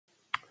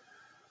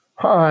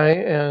Hi,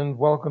 and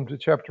welcome to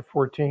chapter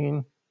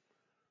 14.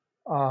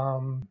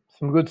 Some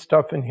good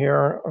stuff in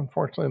here.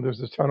 Unfortunately, there's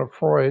a ton of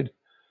Freud,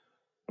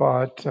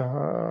 but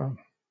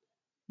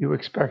you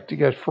expect to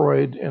get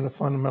Freud in a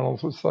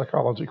fundamentals of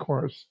psychology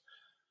course.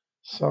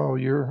 So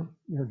you're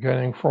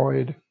getting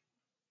Freud.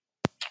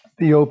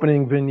 The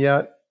opening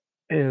vignette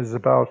is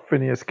about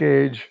Phineas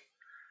Gage,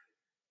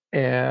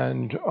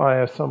 and I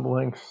have some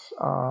links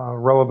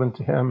relevant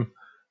to him.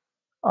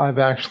 I've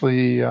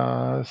actually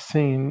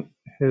seen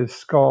his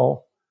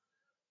skull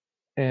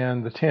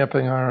and the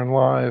Tamping Iron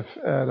live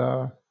at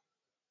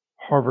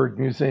Harvard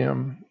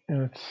Museum,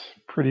 and it's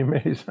pretty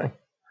amazing.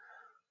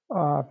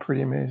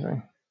 Pretty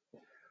amazing.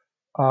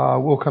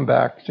 We'll come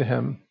back to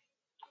him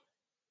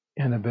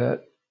in a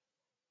bit.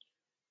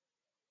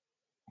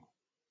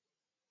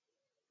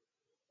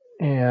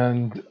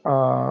 And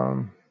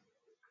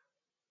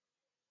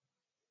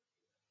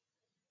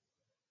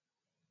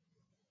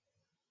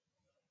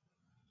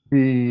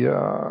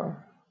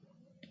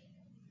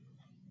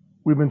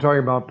we've been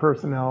talking about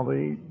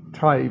personality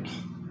types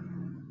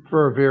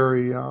for a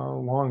very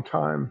long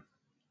time.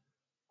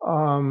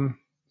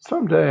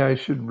 Someday I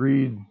should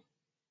read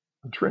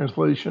a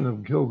translation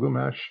of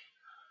Gilgamesh,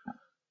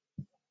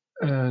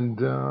 and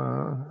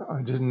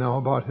I didn't know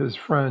about his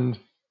friend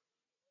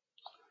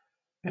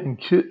and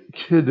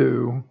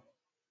Kiddu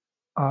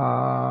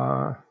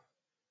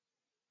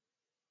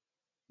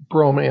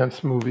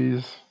bromance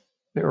movies.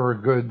 They were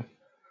a good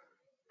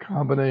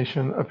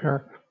combination,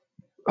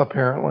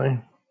 apparently.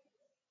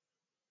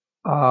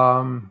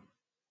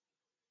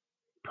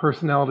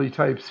 Personality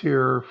types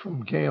here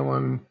from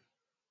Galen,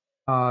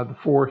 the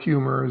four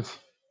humors.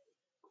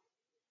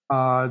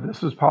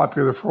 This was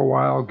popular for a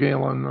while.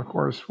 Galen, of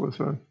course, was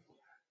a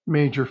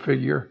major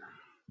figure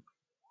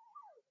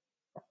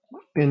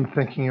in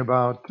thinking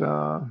about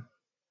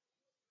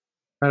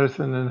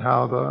medicine and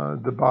how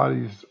the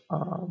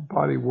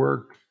body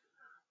worked.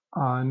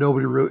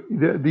 Nobody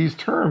really, these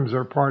terms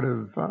are part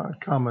of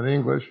common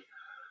English,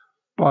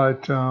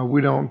 but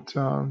we don't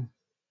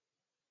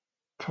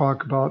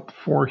talk about the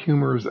four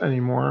humors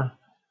anymore.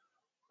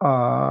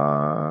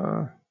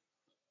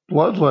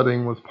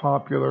 Bloodletting was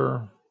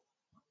popular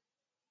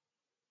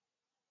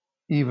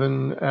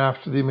even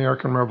after the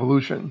American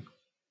Revolution.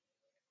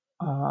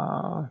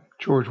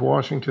 George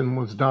Washington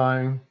was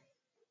dying,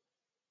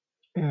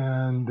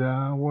 and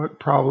what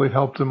probably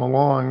helped him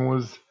along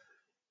was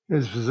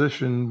his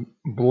physician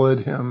bled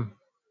him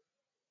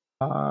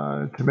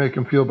to make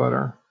him feel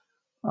better.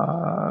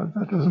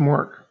 That doesn't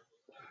work.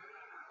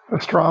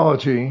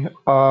 Astrology.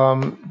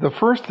 The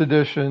first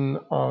edition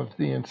of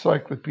the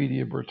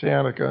Encyclopedia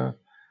Britannica,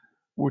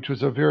 which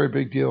was a very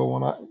big deal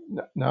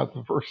not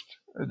the first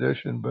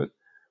edition, but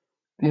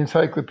the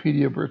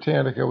Encyclopedia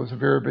Britannica was a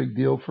very big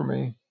deal for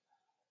me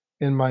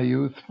in my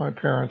youth. My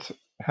parents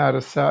had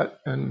a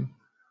set, and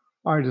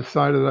I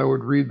decided I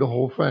would read the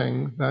whole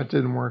thing. That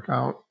didn't work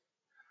out.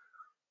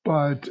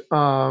 But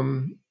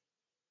the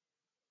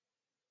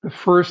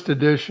first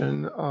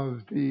edition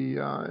of the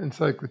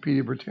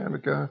Encyclopedia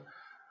Britannica,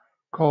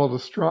 called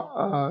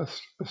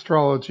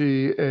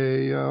Astrology,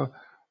 a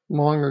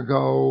long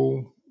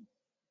ago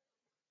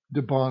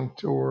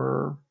debunked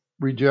or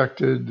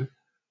rejected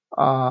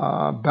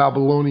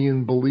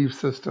Babylonian belief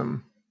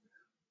system.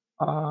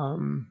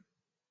 And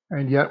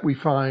yet we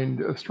find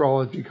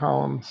astrology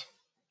columns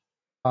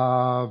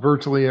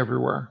virtually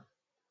everywhere.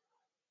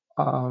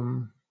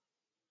 I'm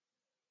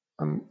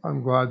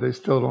glad they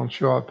still don't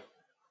show up,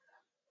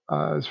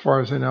 as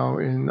far as I know,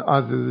 in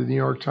either the New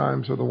York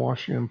Times or the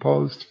Washington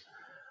Post,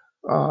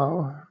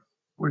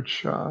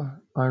 which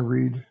I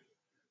read.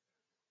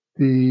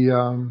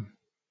 The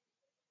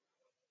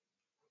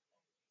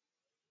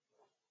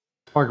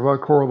talk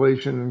about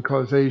correlation and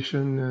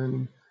causation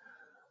and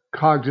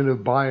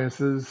cognitive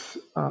biases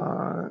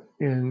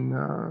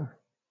in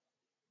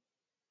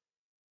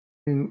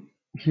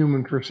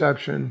human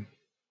perception.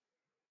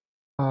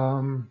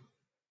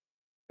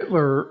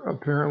 Hitler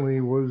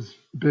apparently was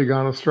big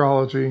on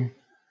astrology,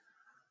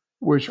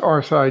 which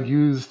our side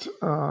used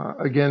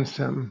against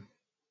him.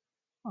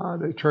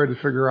 They tried to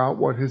figure out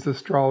what his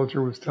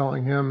astrologer was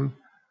telling him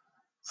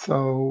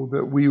so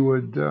that we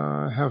would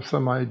have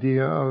some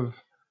idea of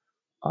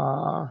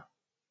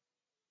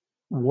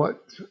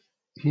what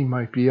he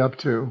might be up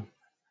to.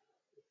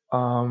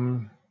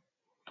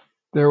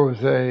 There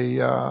was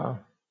a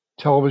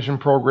television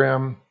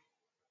program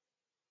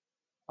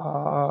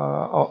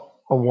a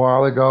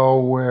while ago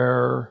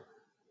where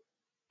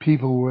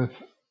people with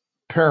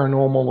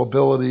paranormal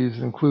abilities,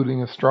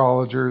 including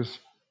astrologers,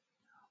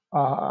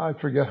 I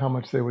forget how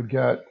much they would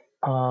get,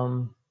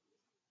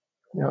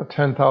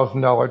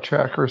 $10,000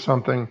 check or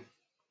something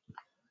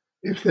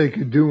if they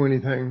could do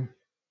anything.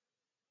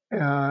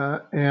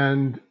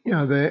 And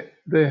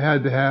they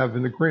had to have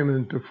an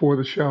agreement before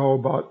the show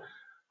about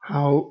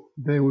how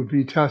they would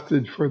be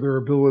tested for their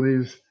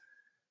abilities.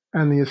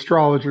 And the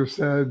astrologer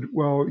said,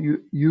 well,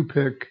 you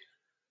pick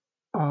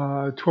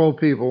 12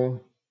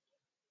 people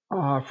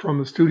from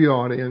the studio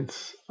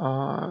audience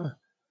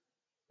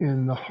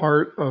in the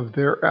heart of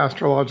their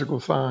astrological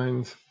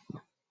signs,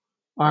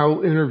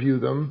 I'll interview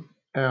them,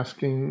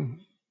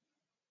 asking,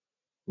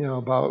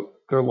 about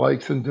their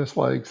likes and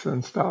dislikes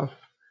and stuff,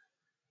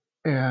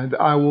 and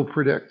I will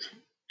predict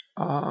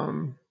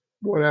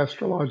what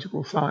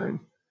astrological sign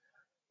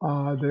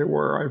they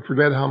were. I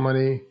forget how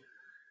many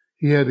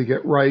he had to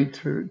get right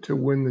to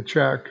win the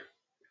check,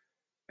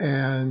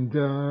 and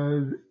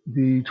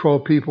the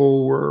 12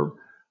 people were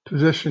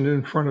positioned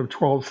in front of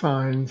 12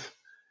 signs,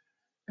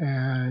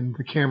 and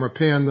the camera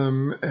panned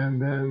them,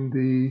 and then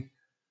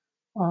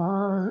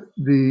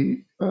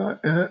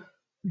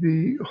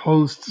the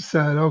host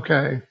said,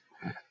 "Okay,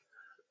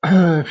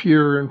 if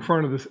you're in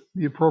front of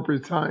the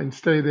appropriate sign,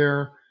 stay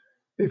there.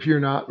 If you're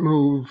not,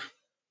 move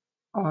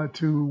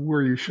to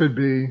where you should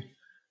be."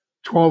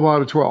 12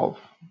 out of 12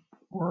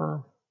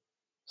 were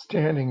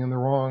standing in the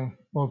wrong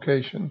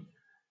location.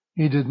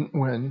 He didn't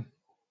win.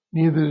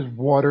 Neither did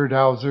water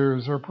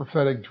dowsers or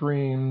prophetic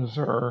dreams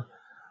or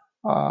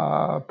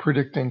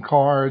predicting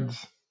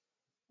cards.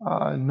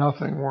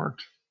 Nothing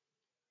worked.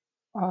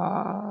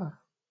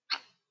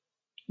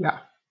 Yeah,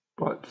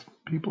 but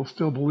people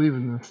still believe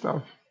in this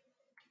stuff.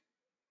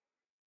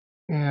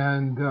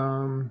 And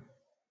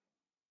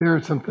there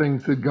are some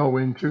things that go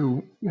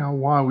into,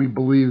 why we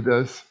believe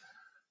this.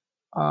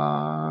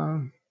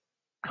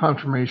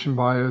 Confirmation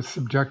bias,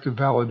 subjective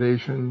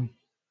validation.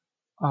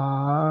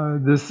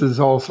 This is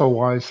also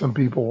why some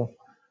people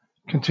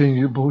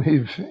continue to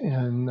believe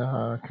in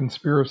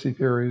conspiracy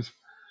theories.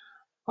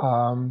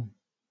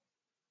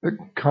 The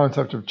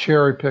concept of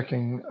cherry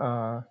picking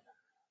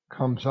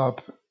comes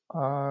up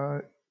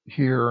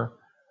here,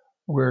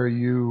 where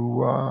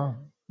you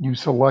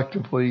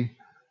selectively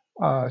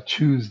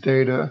choose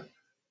data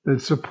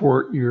that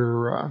support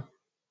your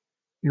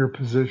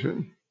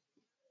position.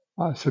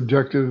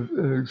 Subjective,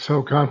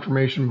 so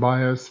confirmation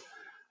bias,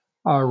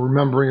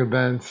 remembering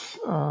events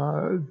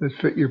that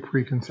fit your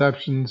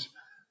preconceptions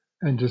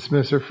and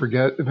dismiss or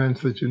forget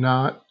events that do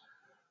not.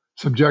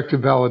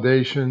 Subjective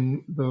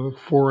validation, the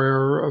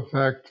Fourier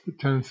effect, the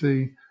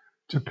tendency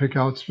to pick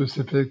out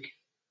specific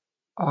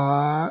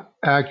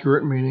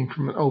accurate meaning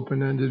from an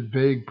open-ended,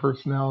 vague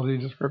personality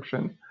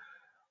description.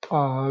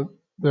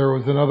 There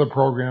was another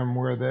program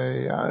where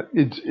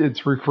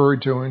it's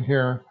referred to in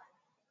here,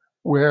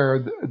 where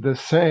the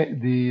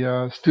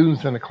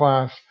students in the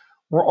class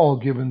were all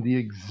given the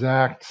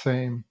exact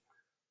same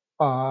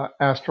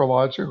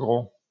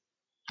astrological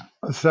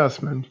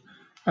assessment,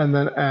 and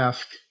then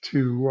asked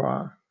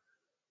to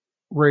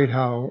rate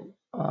how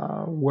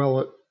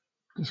well it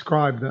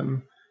described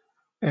them.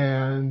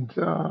 And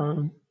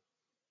it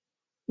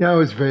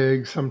was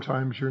vague.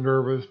 Sometimes you're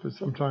nervous, but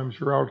sometimes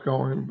you're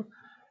outgoing.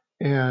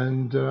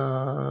 And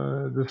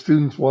the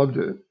students loved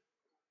it.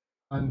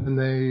 And then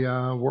they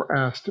were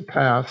asked to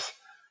pass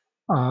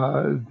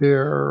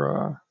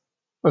their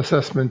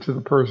assessment to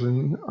the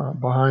person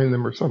behind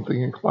them or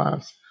something in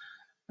class.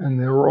 And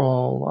they were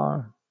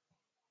all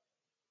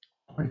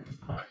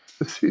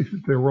to see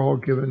that they were all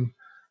given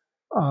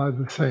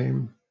the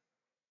same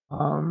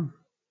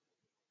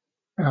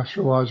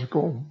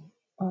astrological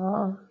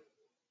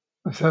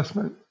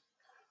assessment.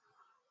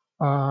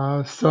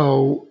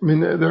 So, I mean,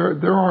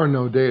 there are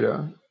no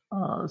data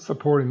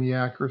supporting the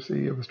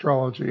accuracy of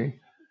astrology,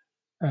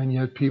 and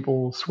yet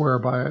people swear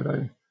by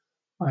it.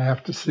 I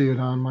have to see it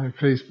on my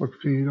Facebook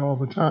feed all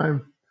the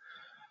time.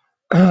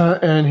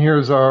 And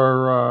here's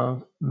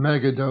our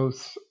mega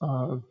dose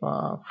of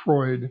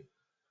Freud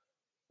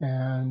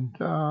and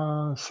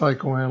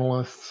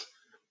psychoanalysts.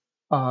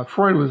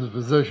 Freud was a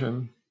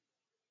physician,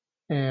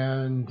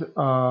 and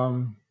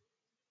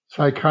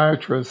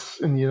psychiatrists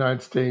in the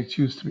United States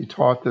used to be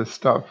taught this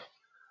stuff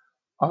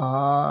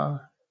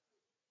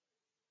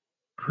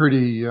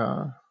pretty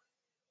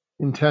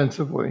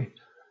intensively.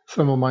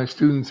 Some of my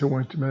students who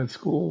went to med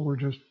school were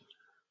just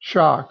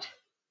shocked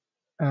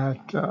at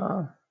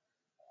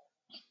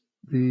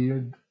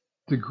the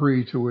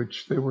degree to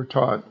which they were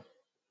taught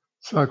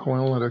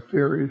psychoanalytic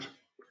theories.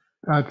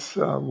 That's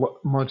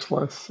much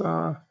less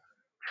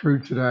true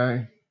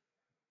today.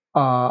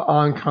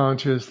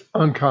 Unconscious,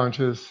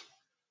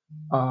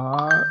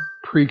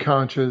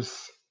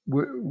 preconscious,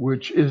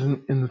 which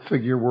isn't in the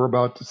figure we're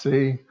about to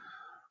see,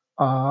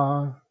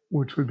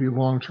 which would be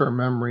long-term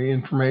memory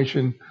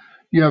information.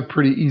 You have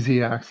pretty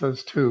easy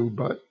access to,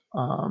 but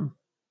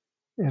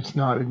it's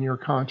not in your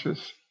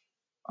conscious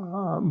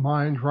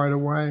mind right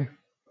away.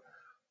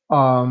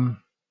 Freud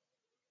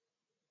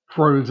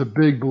was a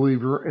big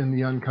believer in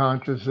the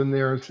unconscious, and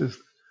there's his,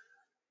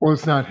 well,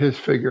 it's not his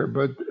figure,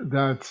 but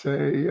that's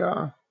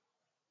a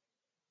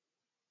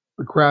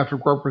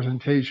graphic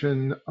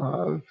representation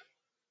of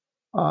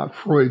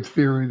Freud's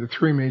theory, the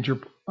three major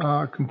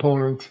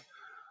components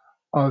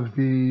of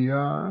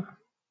the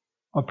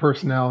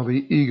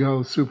personality: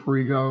 ego,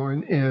 superego,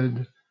 and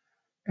id.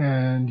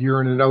 And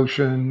you're in an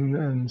ocean,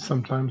 and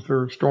sometimes there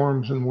are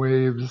storms and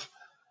waves.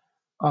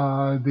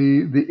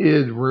 The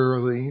id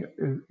rarely,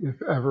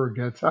 if ever,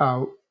 gets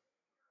out.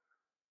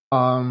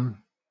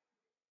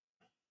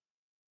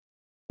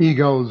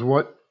 Ego is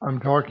what I'm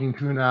talking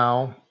to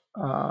now.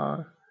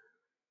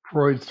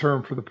 Freud's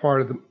term for the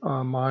part of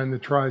the mind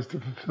that tries to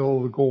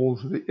fulfill the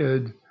goals of the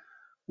id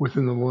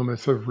within the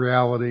limits of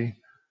reality.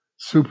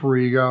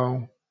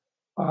 Superego.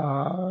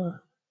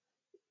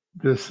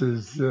 This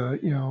is,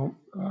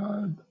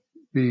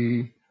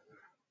 the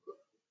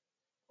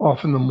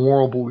often the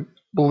moral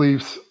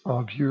beliefs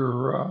of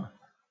your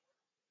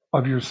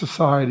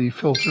society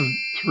filtered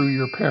through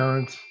your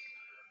parents.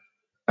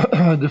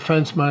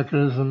 Defense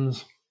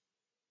mechanisms.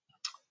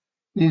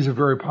 These are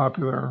very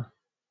popular.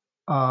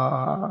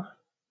 I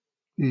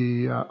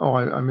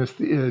missed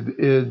the id.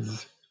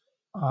 Id's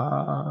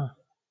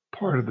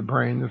part of the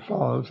brain that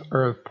follows,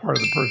 or part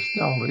of the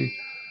personality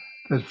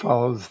that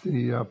follows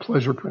the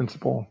pleasure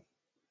principle.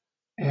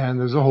 And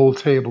there's a whole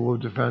table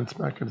of defense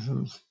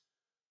mechanisms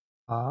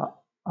on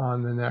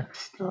the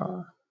next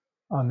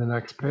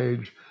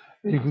page.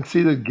 And you can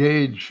see that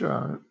Gage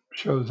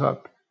shows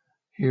up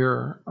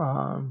here.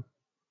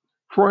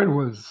 Freud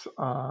was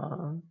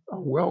a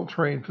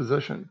well-trained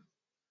physician,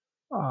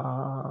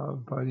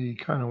 but he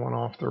kind of went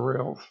off the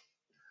rails.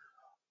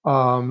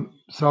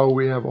 So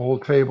we have a whole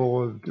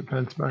table of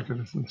defense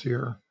mechanisms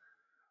here.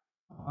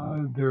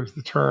 There's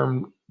the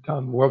term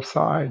down the left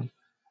side,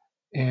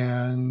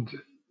 and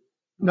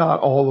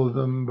not all of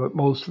them, but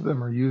most of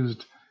them are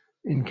used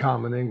in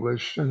common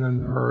English. And then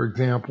there are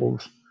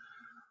examples.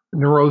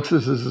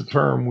 Neurosis is a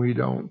term we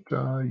don't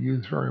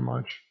use very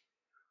much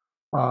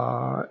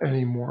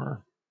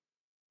anymore.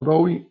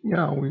 Although we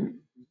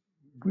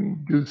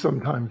do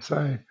sometimes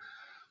say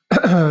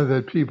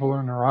that people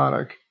are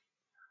neurotic,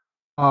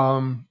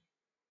 and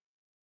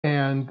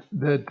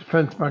that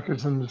defense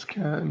mechanisms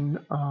can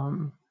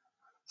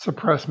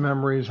suppress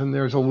memories. And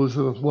there's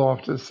Elizabeth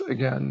Loftus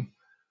again,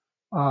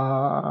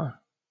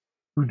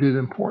 who did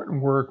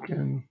important work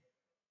in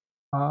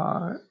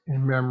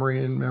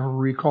memory and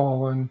memory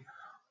recall and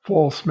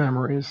false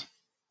memories.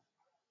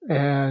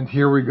 And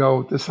here we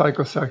go, the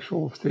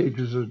psychosexual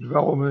stages of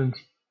development.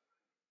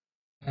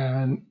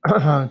 And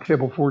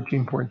table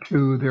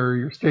 14.2, there are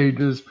your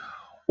stages: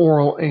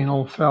 oral,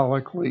 anal,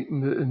 phallic,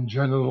 latent, and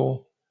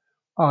genital.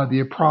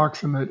 The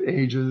approximate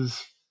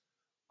ages,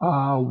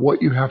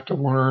 what you have to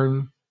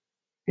learn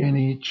in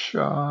each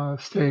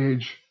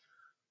stage,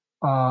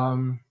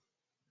 and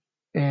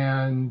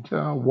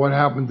what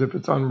happens if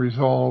it's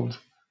unresolved.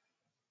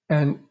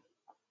 And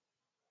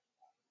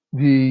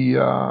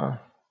the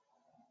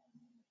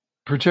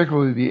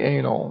particularly the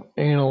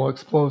anal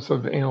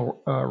explosive,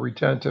 anal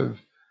retentive,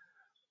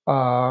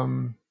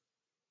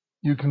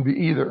 you can be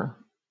either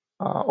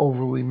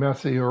overly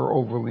messy or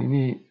overly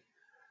neat.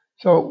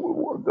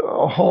 So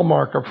a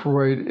hallmark of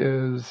Freud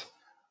is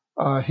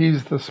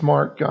he's the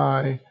smart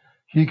guy.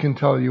 He can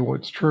tell you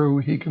what's true.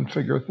 He can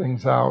figure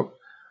things out.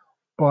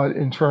 But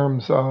in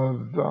terms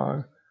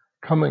of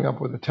coming up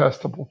with a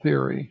testable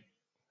theory,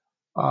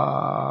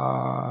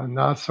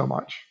 not so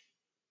much.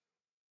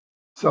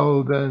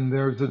 So then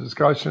there's a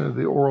discussion of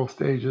the oral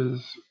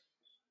stages,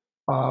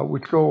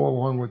 which go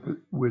along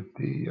with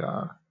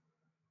the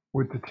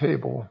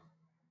table.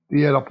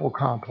 The Oedipal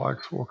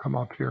complex will come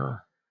up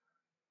here.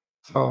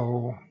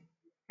 So,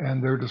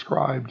 and they're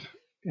described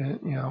in,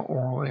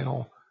 oral,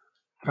 anal,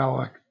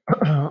 phallic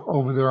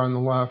over there on the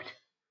left.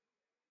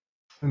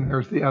 And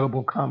there's the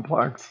Oedipal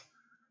complex,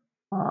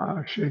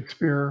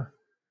 Shakespeare,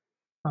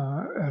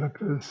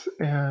 Oedipus,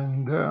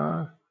 and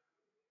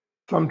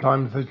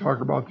sometimes they talk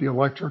about the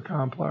Electra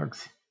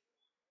complex.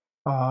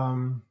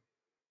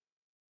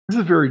 This is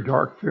a very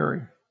dark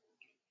theory.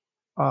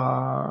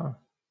 I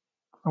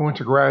went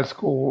to grad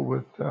school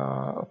with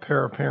a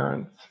pair of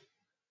parents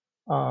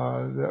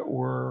that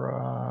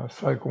were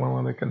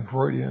psychoanalytic and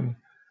Freudian,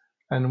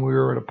 and we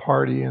were at a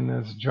party in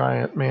this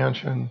giant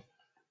mansion,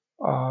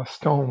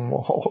 stone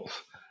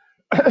walls.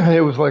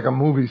 It was like a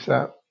movie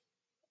set,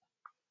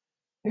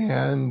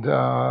 and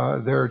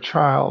their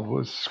child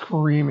was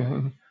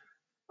screaming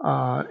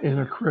in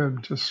a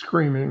crib, just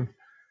screaming,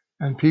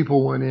 and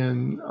people went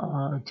in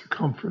to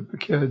comfort the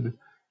kid,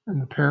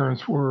 and the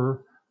parents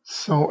were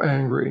so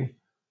angry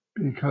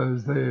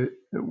because they,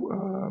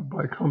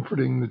 by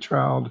comforting the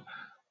child,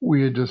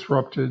 we had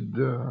disrupted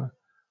the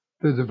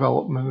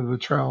development of the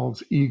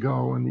child's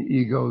ego and the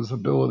ego's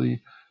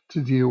ability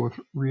to deal with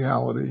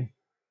reality.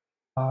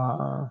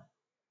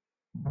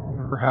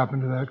 Whatever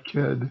happened to that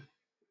kid?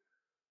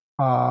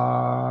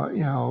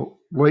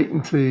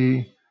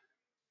 Latency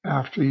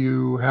after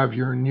you have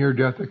your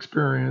near-death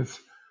experience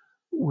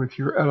with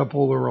your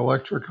Oedipal or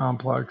Electra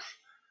complex,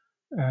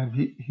 and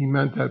he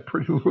meant that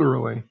pretty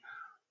literally.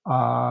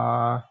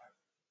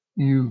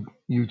 You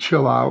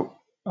chill out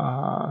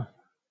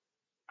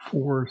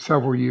for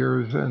several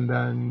years, and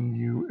then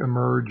you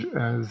emerge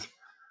as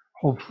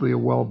hopefully a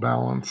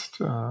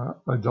well-balanced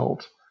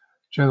adult.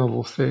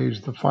 Genital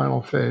stage, the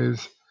final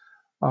phase,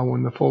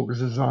 when the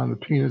focus is on the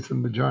penis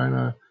and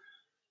vagina,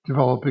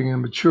 developing a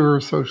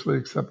mature, socially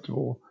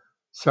acceptable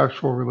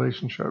sexual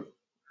relationship.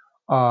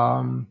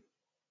 Freud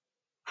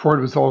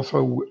was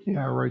also,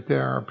 right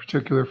there, a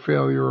particular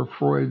failure of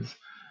Freud's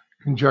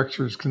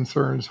conjectures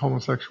concerns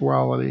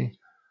homosexuality.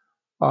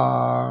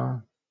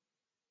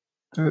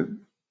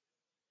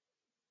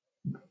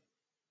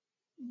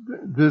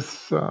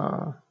 this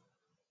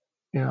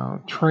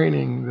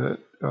training that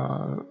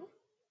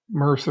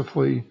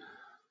mercifully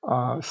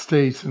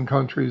states and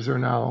countries are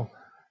now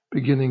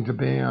beginning to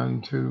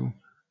ban to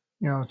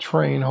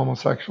train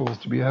homosexuals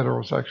to be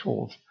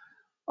heterosexuals.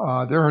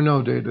 There are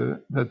no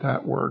data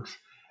that works,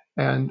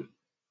 and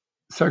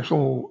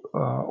sexual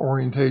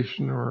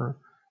orientation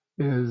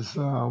is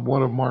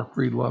one of Mark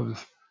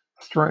Breedlove's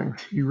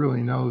strengths. He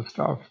really knows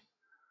stuff.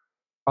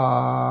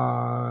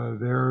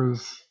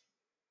 There's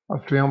a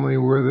family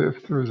where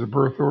if there's a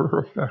birth order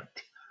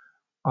effect,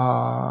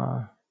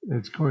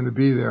 it's going to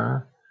be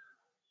there.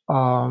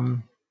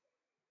 And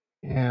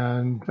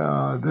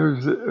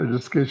there's a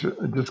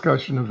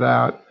discussion of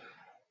that,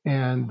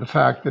 and the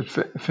fact that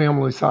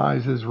family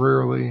size is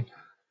rarely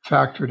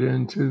factored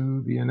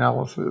into the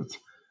analysis.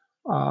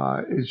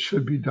 It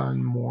should be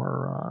done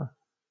more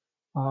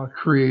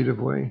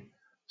creatively.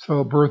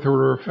 So birth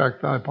order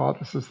effect, the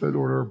hypothesis that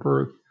order of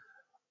birth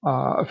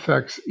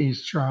affects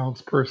each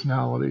child's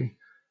personality.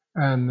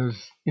 And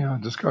there's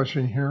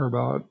discussion here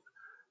about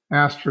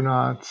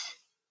astronauts,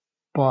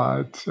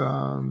 but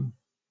I'm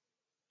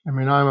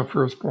a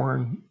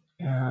firstborn,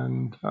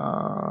 and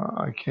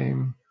I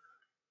came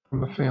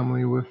from a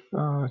family with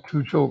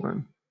 2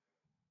 children,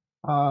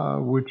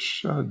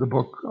 which the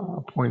book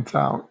points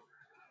out.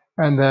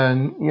 And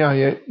then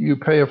you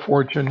pay a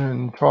fortune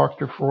and talk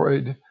to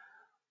Freud,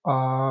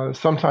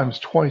 sometimes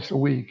twice a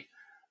week.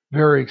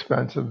 Very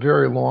expensive,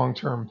 very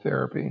long-term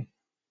therapy.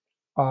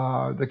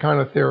 The kind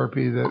of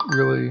therapy that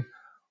really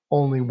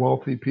only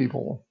wealthy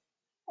people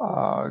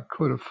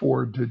could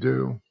afford to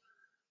do.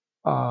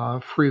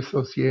 Free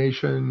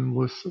association,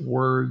 lists of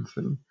words,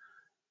 and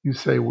you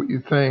say what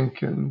you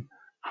think, and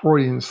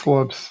Freudian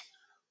slips,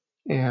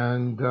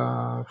 and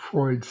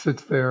Freud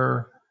sits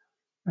there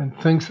and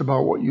thinks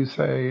about what you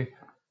say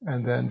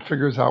and then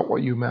figures out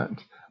what you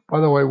meant.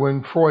 By the way,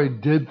 when Freud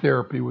did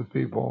therapy with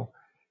people,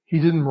 he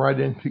didn't write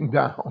anything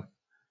down.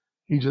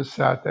 He just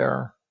sat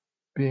there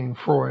being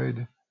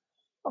Freud.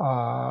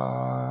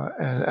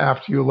 And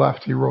after you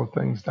left, he wrote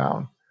things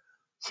down.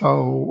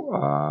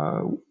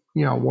 So,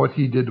 what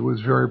he did was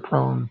very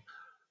prone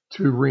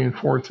to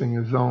reinforcing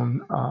his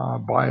own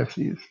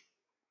biases.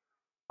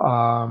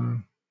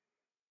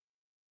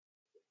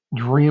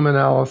 Dream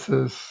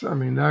analysis.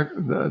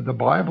 The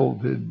Bible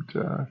did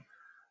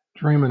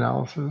dream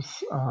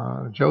analysis.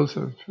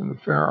 Joseph and the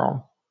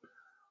Pharaoh.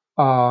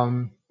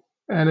 And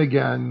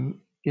again,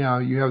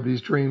 you have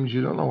these dreams.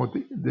 You don't know what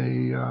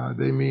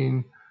they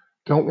mean.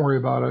 Don't worry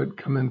about it.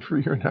 Come in for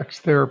your next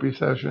therapy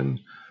session.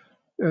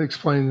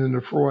 Explain them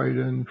to Freud,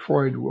 and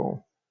Freud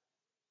will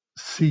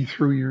see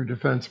through your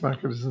defense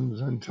mechanisms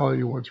and tell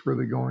you what's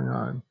really going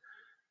on.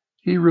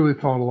 He really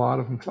thought a lot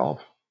of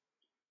himself.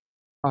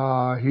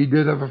 He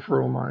did have a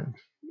fertile mind.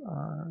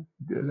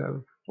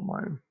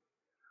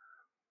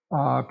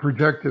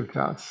 Projective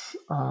tests,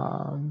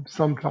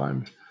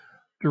 sometimes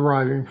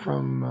deriving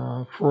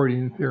from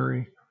Freudian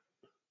theory.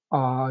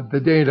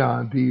 The data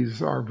on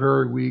these are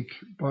very weak,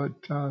 but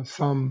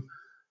some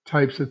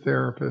types of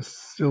therapists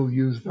still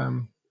use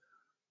them.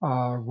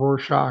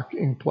 Rorschach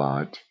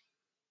inkblot.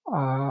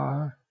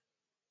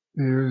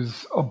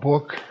 There's a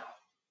book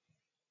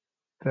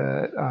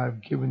that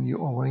I've given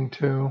you a link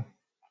to.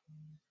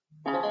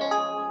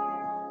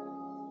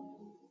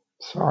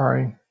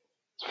 Sorry,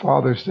 it's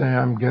Father's Day.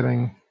 I'm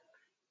getting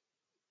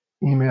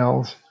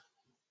emails.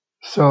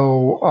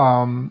 So,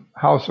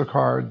 House of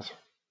Cards.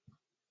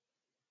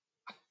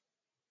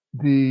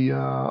 The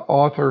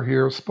author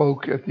here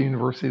spoke at the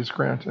University of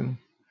Scranton.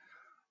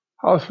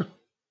 House of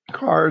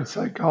Cards,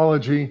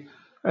 Psychology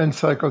and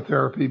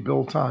Psychotherapy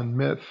Built on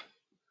Myth.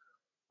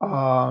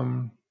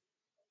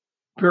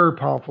 Very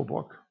powerful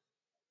book.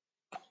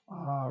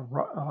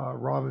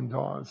 Robin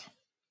Dawes.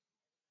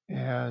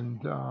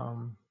 And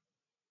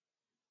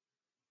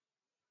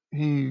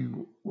he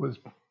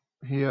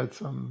had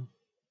some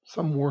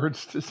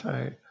words to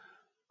say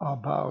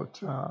about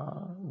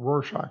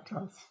Rorschach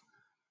tests.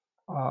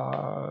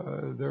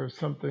 There's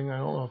something, I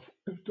don't know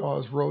if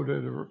Dawes wrote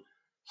it or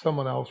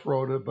someone else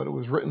wrote it, but it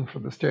was written for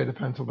the state of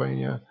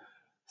Pennsylvania,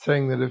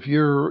 saying that if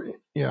you're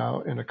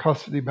in a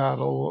custody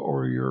battle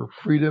or your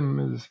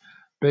freedom is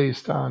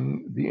based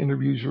on the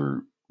interviews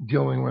you're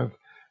dealing with,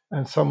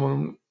 and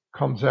someone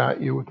comes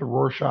at you with the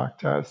Rorschach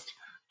test,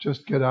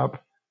 just get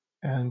up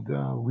and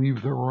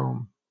leave the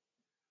room.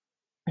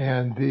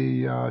 And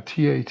the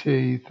TAT,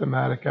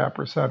 thematic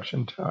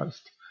apperception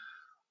test,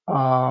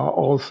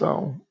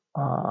 also.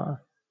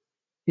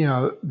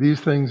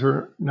 These things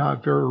are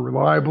not very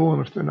reliable,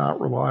 and if they're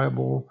not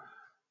reliable,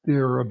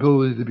 their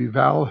ability to be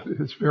valid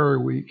is very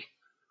weak.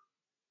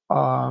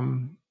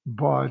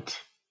 But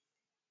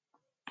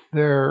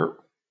they're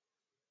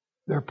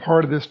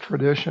part of this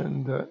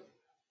tradition that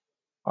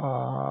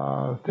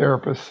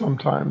therapists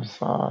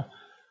sometimes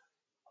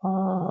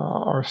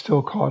are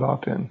still caught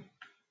up in.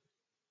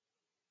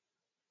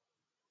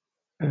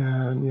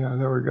 And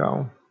there we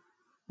go.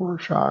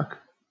 Rorschach.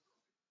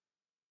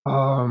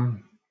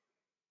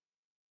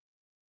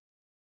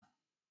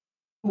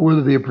 What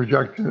are the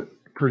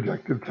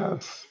projective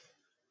tests?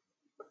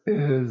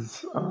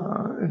 is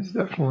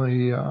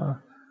definitely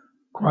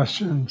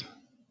questioned.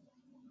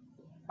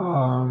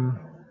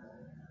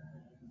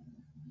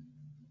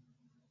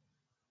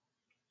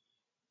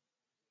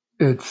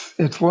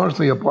 It's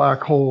largely a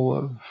black hole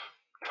of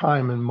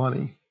time and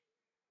money.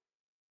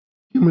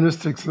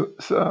 Humanistic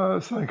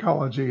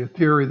psychology, a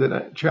theory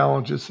that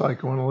challenges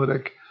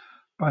psychoanalytic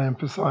by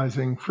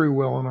emphasizing free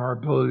will and our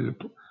ability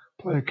to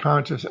play a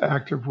conscious,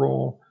 active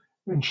role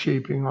in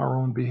shaping our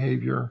own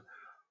behavior.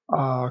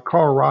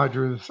 Carl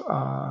Rogers,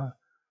 I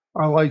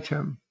liked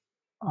him.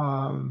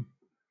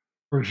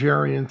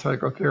 Rogerian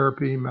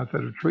psychotherapy,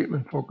 method of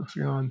treatment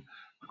focusing on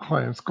the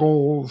client's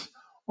goals,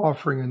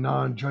 offering a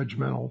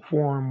non-judgmental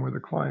forum where the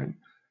client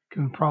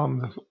can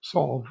problem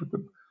solve with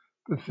the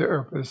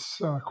therapist's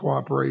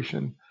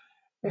cooperation.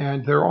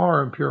 And there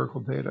are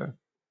empirical data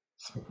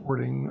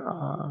supporting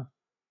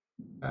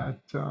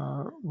that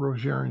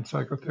Rogerian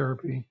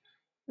psychotherapy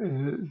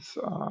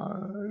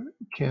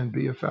can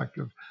be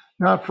effective.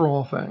 Not for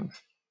all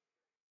things,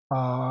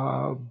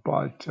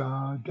 but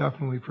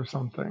definitely for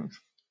some things.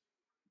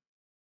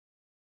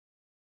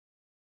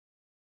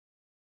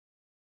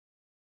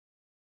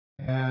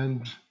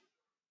 And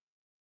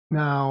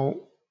now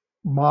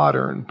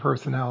modern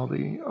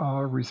personality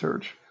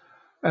research.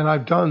 And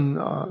I've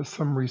done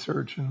some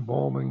research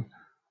involving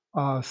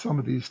some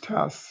of these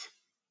tests,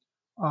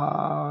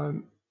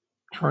 trying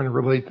to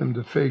relate them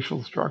to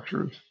facial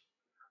structures.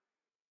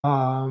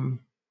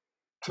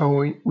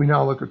 So we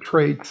now look at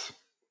traits,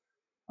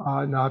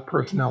 not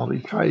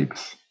personality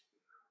types.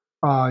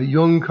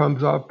 Jung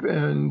comes up,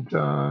 and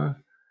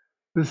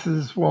this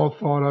is well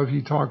thought of.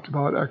 He talked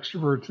about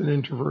extroverts and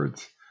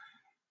introverts,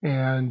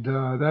 and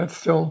that's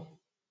still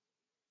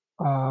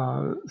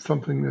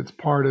something that's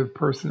part of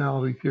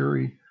personality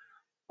theory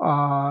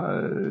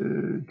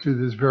to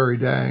this very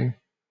day.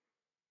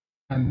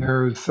 And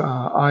there's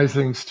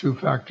Ising's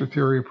two-factor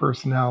theory of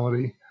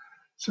personality.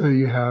 So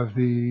you have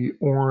the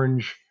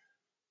orange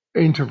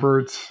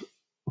introverts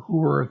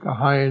who are at the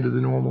high end of the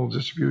normal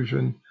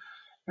distribution,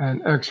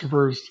 and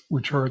extroverts,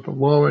 which are at the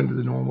low end of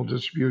the normal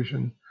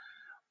distribution.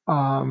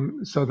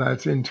 So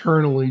that's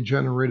internally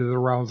generated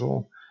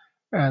arousal.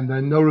 And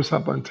then notice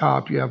up on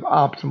top, you have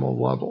optimal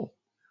level.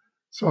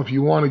 So if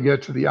you want to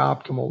get to the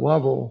optimal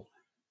level,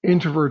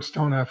 introverts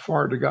don't have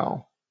far to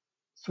go.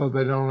 So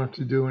they don't have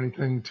to do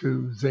anything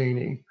too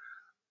zany.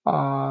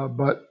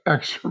 But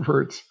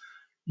extroverts,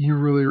 you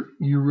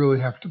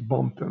really have to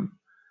bump them.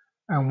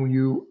 And when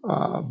you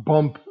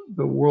bump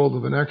the world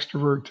of an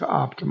extrovert to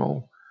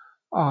optimal,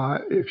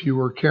 if you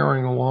were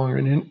carrying along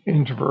an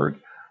introvert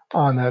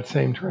on that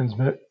same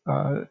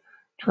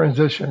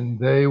transition,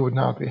 they would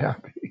not be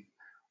happy.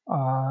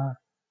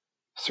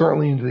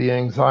 Certainly into the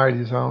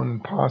anxiety zone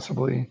and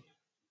possibly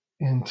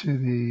into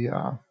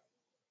the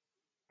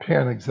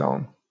panic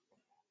zone.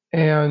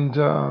 And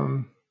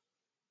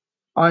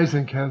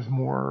Ising has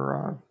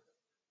more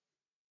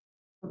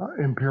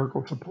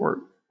empirical support,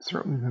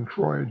 certainly, than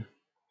Freud.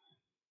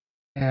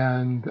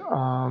 And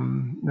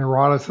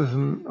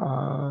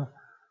neuroticism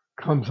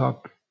comes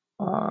up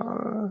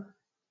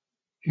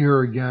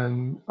here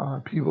again.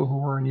 People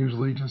who are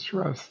unusually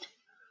distressed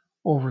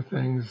over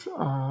things,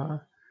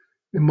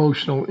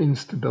 emotional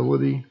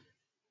instability,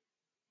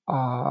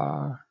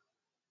 not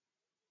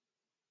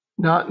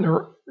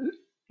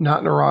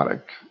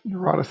neurotic,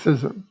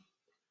 neuroticism,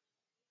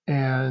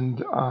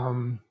 and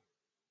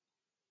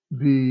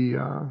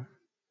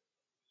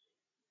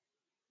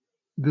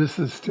this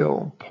is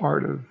still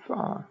part of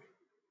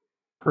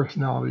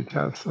personality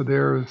tests. So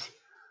there's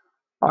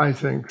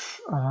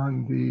Ising's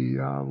on the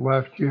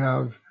left. You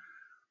have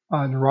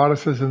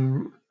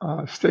neuroticism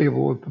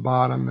stable at the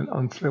bottom and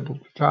unstable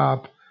at the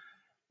top,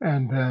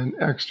 and then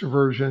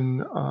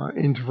extroversion,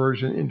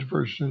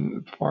 introversion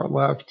at the far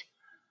left,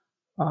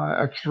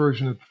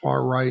 extroversion at the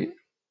far right.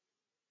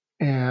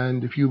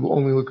 And if you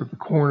only look at the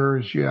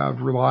corners, you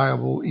have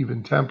reliable,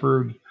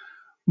 even-tempered,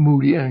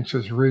 moody,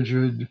 anxious,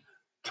 rigid,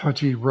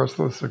 touchy,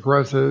 restless,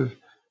 aggressive,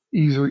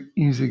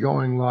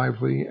 easygoing,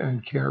 lively,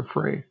 and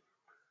carefree.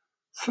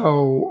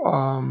 So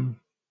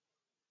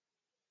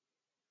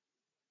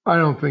I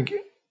don't think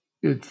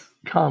it's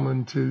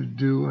common to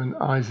do an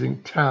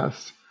Ising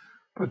test,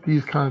 but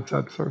these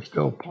concepts are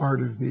still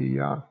part of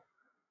the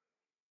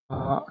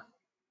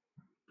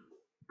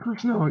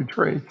personality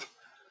traits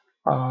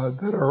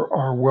that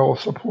are well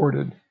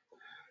supported.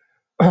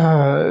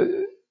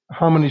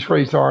 How many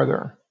traits are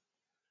there?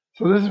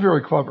 So this is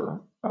very clever.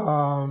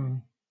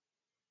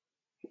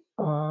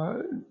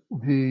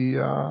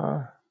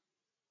 The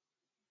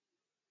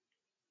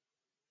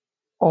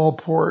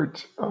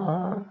Allport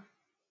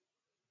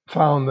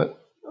found that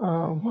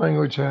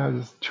language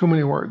has too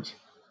many words,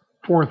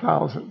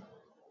 4,000.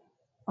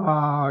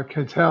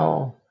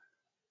 Cattell,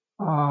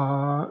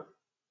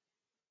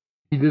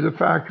 he did a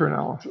factor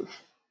analysis,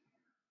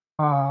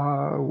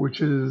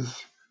 which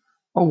is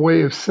a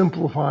way of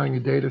simplifying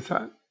a data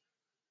set.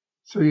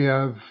 So you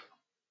have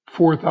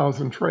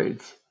 4,000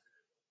 traits,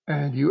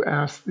 and you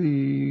ask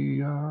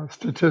the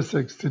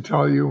statistics to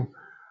tell you,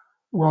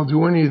 well,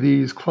 do any of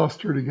these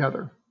cluster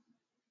together?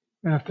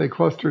 And if they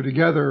cluster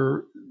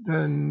together,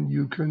 then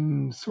you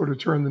can sort of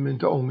turn them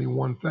into only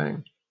one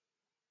thing.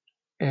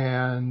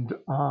 And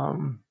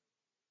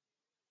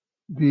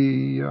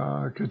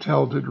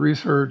Cattell did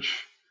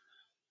research.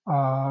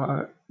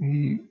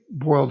 He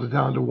boiled it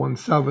down to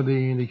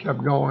 170 and he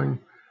kept going.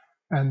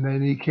 And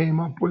then he came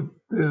up with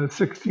the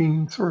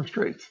 16 source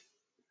traits.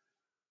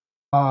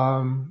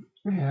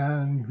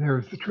 And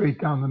there's the trait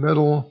down the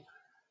middle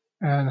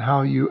and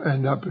how you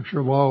end up if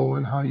you're low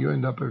and how you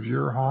end up if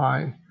you're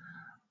high.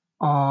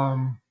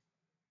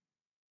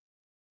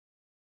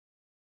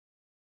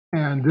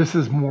 And this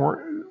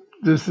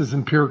is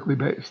empirically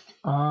based,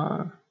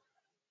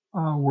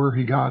 where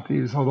he got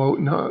these,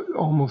 although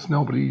almost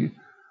nobody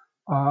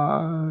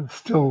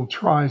still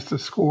tries to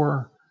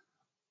score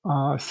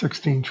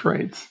 16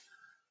 traits.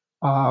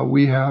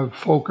 We have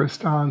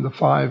focused on the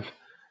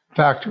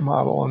 5-factor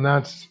model, and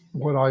that's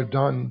what I've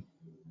done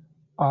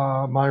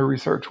my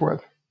research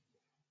with.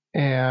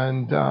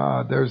 And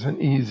there's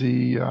an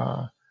easy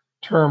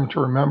term to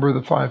remember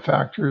the 5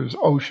 factors,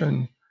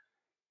 ocean,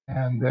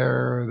 and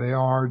there they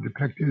are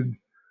depicted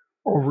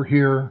over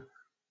here.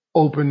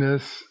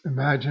 Openness,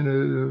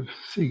 imaginative,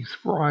 seeks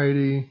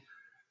variety,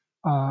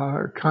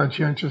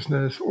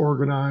 conscientiousness,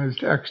 organized,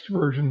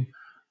 extroversion,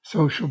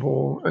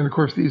 sociable, and of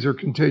course these are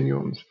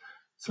continuums.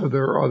 So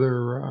there are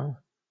other,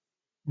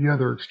 the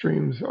other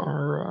extremes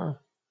are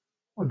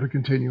of the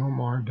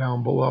continuum are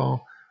down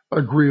below.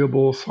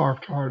 Agreeable,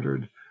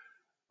 soft-hearted,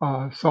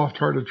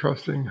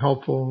 trusting,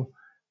 helpful,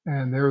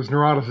 and there's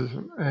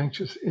neuroticism,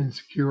 anxious,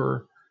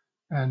 insecure,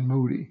 and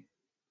moody.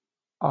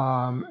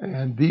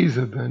 And these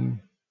have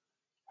been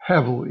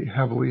heavily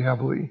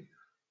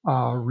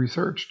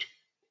researched,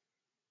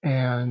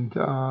 and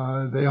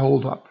they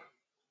hold up.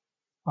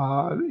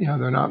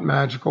 They're not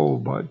magical,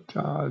 but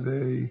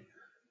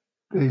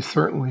they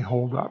certainly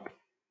hold up.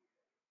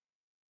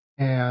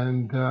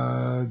 And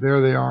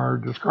there they are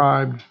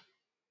described.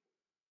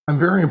 I'm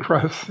very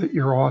impressed that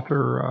your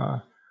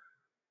author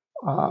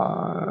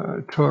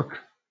took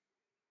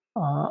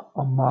a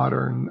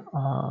modern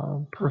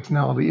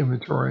personality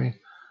inventory,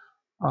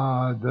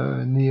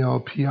 the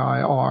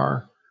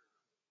Neo-PIR.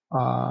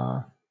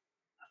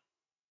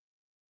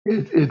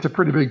 It's a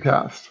pretty big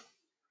test,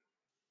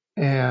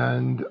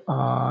 and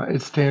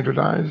it's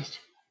standardized,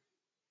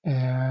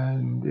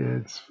 and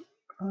it's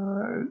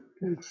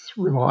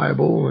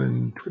reliable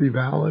and pretty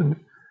valid.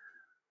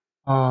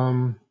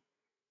 And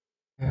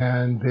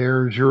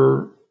there's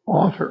your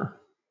author.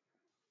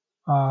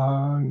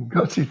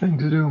 Gutsy thing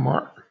to do,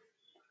 Mark.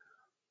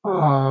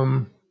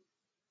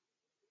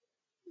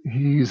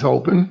 He's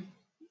open,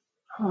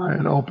 high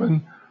and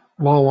open,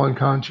 low on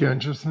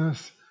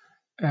conscientiousness,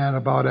 and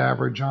about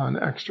average on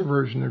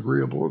extroversion,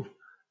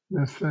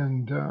 agreeableness,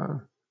 and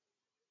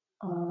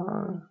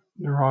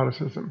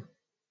neuroticism.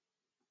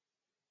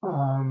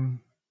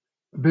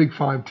 The big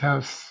 5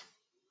 tests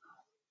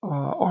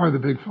are the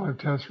big 5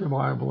 tests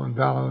reliable and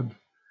valid,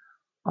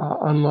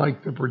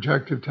 unlike the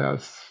projective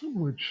tests,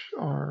 which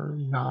are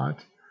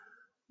not,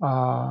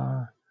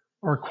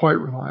 are quite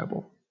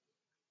reliable.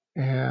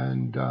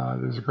 And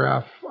there's a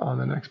graph on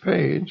the next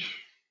page.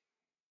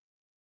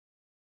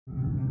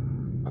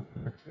 Not the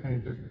next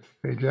page, it's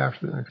the page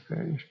after the next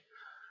page.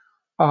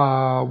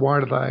 Why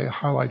did I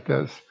highlight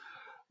this?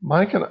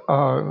 Mike and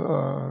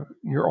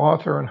your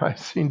author and I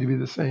seem to be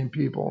the same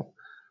people.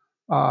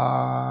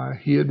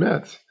 He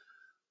admits,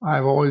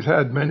 I've always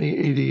had many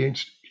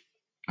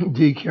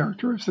ADHD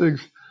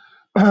characteristics,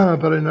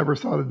 but I never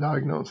sought a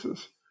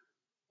diagnosis.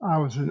 I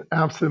was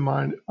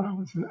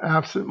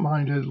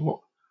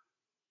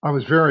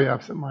very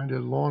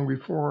absent-minded long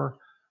before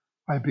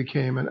I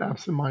became an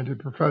absent-minded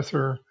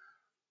professor.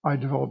 I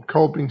developed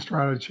coping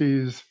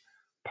strategies,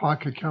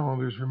 pocket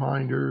calendars,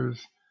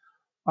 reminders.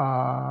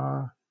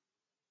 I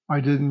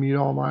didn't meet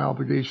all my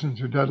obligations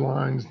or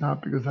deadlines,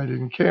 not because I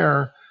didn't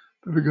care,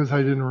 but because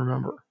I didn't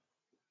remember.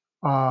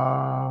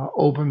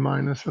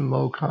 Open-mindedness and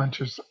low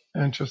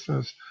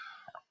conscientiousness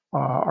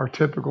are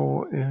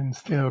typical in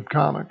stand-up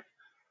comics.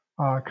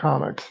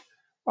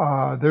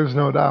 There's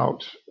no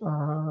doubt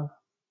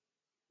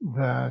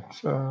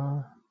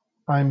that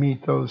I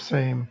meet those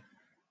same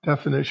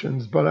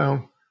definitions, but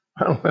I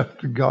don't have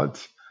the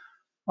guts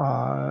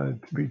to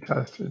be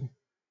tested,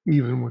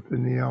 even with the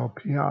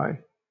Neo-PI.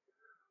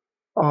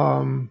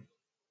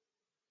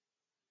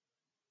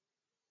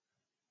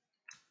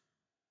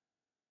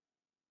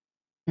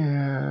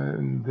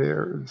 And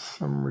there's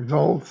some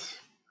results.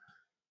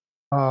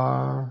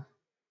 How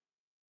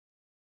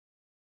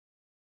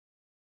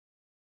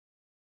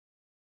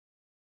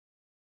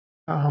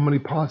many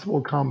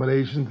possible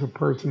combinations of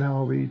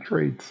personality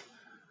traits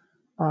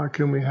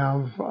can we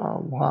have?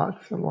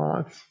 Lots and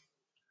lots.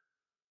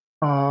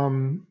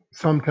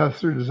 Some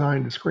tests are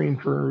designed to screen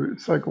for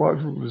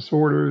psychological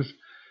disorders,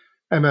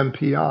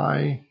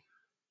 MMPI.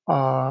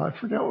 I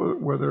forget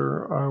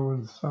whether I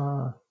was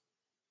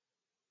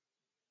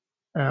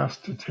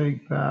asked to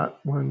take that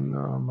when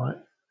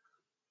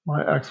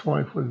my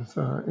ex-wife was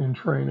in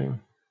training.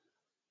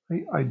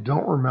 I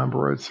don't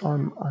remember it, so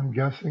I'm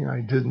guessing I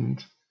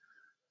didn't.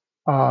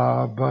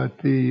 But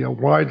the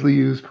widely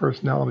used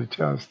personality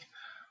test,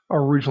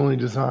 originally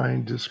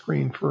designed to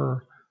screen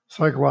for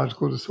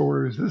psychological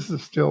disorders, this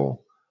is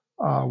still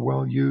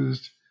well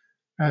used,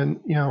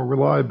 and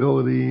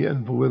reliability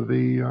and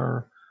validity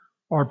are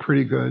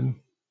pretty good.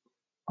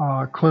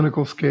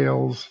 Clinical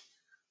scales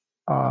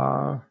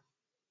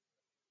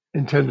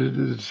intended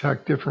to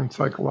detect different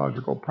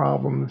psychological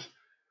problems,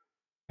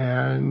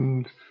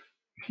 and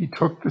he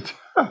took the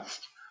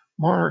test,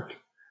 Mark.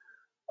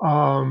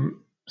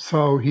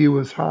 So he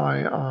was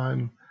high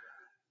on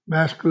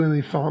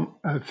masculinity,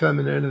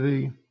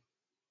 femininity,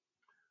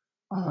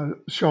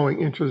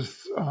 showing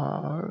interests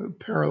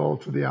parallel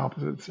to the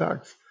opposite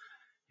sex.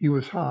 He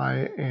was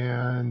high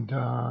and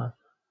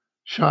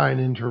shy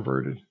and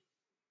introverted.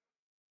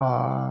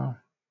 Gutsy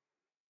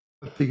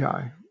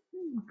guy.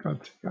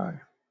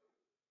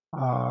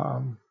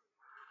 I'm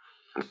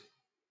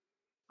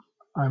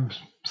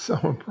so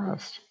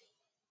impressed.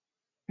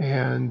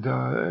 And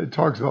it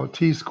talks about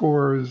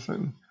T-scores,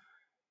 and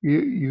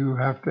you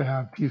have to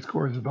have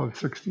T-scores above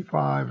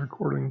 65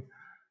 according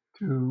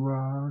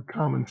to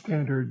common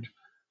standard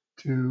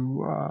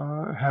to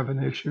have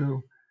an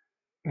issue.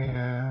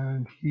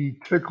 And he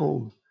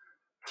tickled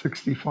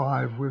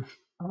 65 with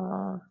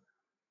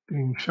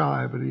being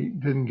shy, but he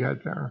didn't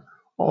get there.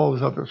 All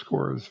his other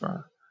scores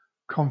are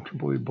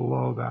comfortably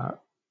below that.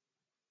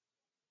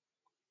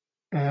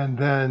 And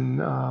then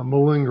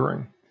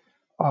malingering.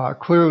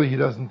 Clearly, he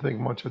doesn't think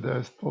much of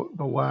this.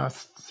 The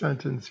last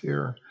sentence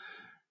here,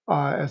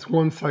 as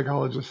one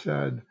psychologist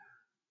said,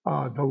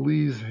 the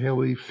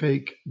Lees-Haley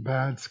fake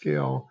bad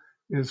scale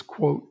is,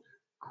 quote,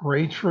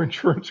 great for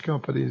insurance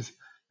companies,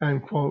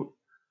 end quote.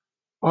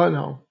 Oh,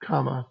 no,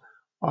 comma,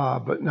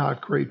 but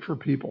not great for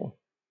people.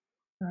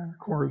 And of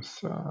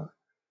course,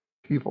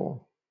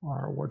 people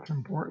are what's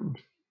important.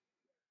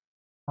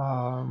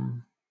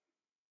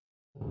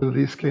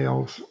 These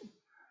scales.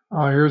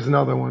 Here's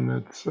another one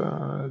that's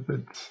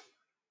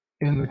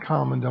in the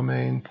common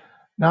domain,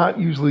 not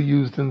usually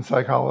used in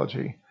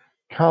psychology.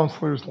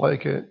 Counselors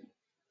like it,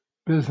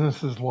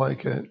 businesses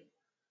like it,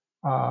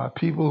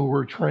 people who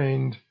were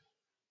trained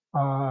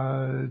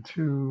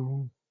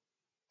to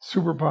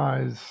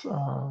supervise,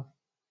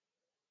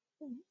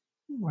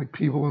 like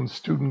people in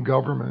student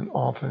government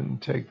often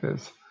take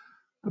this,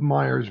 the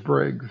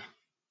Myers-Briggs.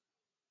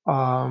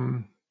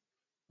 And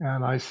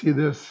I see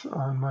this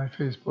on my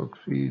Facebook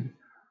feed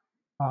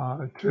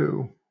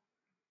too.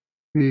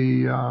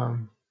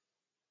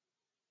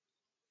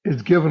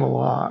 It's given a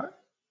lot,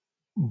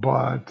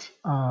 but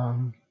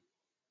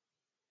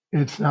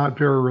it's not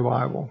very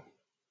reliable.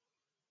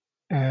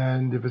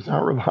 And if it's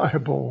not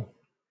reliable,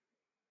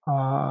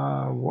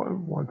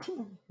 what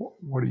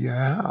do you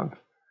have?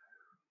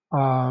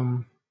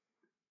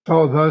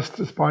 So thus,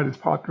 despite its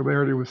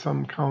popularity with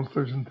some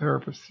counselors and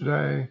therapists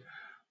today,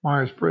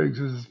 Myers-Briggs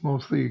is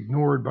mostly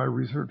ignored by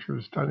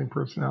researchers studying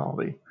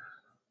personality.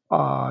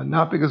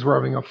 Not because we're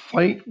having a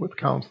fight with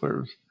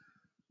counselors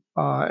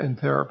and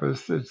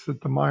therapists, it's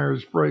that the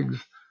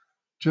Myers-Briggs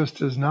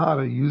just is not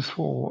a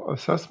useful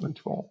assessment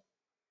tool.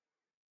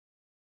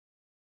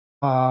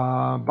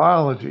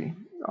 Biology,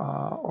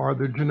 are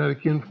there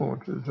genetic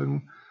influences?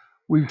 And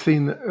we've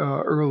seen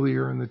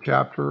earlier in the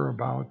chapter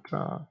about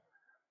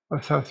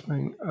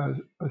assessing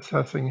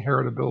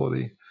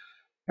heritability.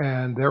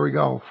 And there we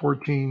go,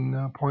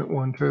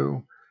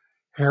 14.12,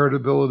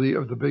 heritability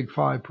of the big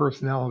five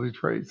personality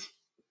traits.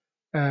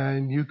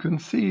 And you can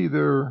see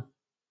they're,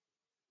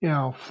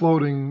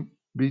 floating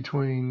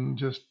between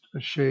just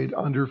a shade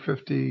under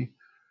 50,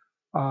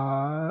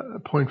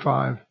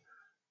 0.5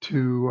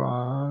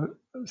 to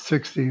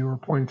 60 or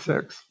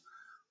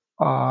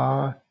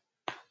 0.6.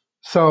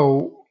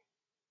 So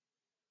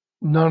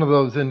none of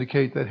those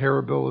indicate that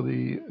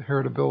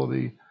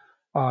heritability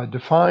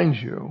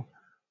defines you,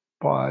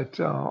 but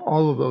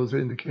all of those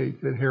indicate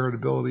that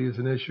heritability is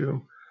an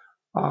issue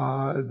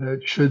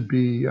that should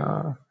be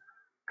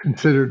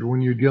considered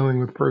when you're dealing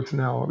with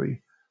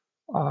personality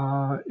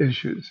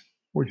issues,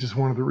 which is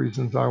one of the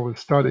reasons I was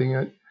studying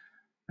it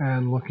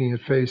and looking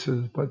at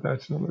faces, but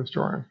that's another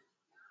story.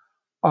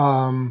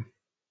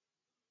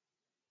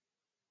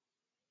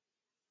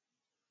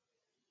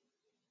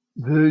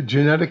 The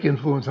genetic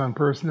influence on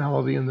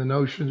personality and the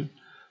notion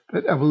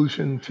that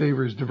evolution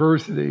favors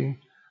diversity,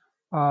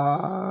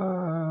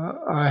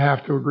 I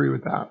have to agree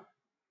with that.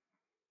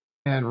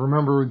 And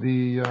remember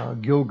the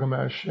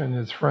Gilgamesh and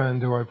his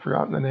friend, who I've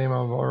forgotten the name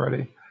of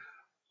already.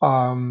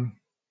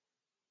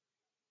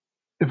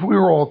 If we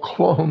were all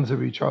clones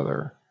of each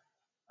other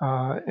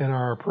in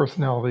our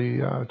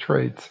personality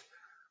traits,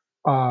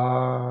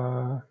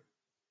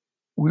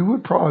 we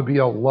would probably be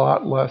a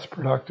lot less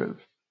productive.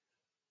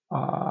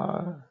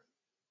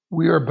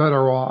 We are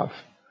better off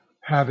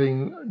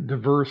having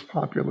diverse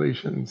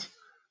populations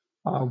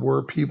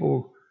where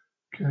people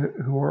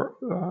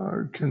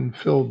can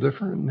fill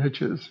different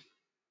niches.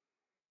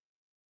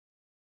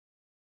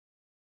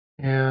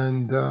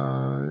 And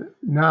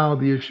now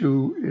the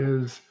issue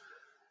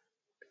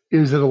is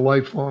it a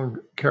lifelong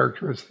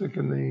characteristic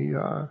in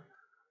the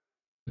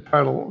the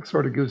title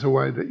sort of gives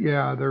away that,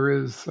 yeah, there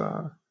is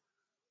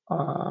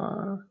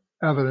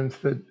evidence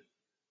that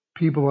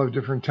people have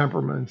different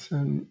temperaments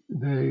and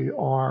they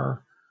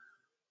are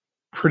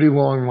pretty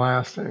long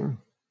lasting.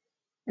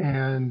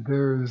 And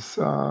there's,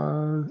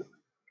 yes,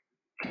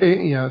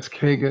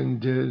 Kagan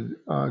did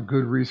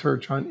good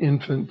research on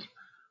infant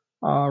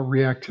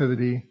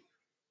reactivity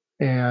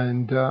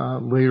and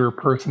later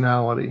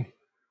personality.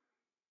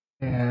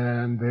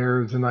 And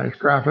there's a nice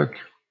graphic.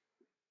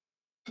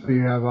 So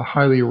you have a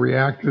highly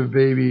reactive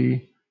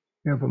baby,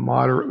 you have a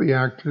moderately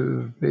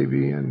active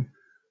baby, and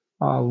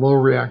low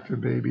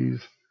reactive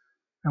babies,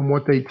 and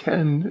what they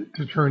tend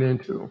to turn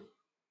into.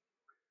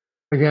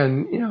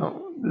 Again,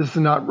 this is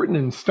not written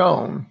in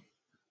stone,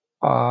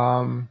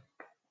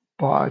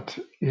 but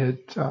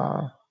it,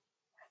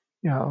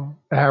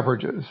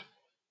 averages.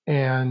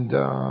 And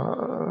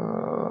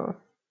a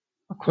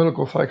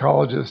clinical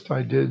psychologist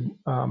I did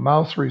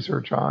mouse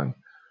research on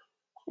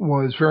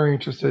was very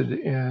interested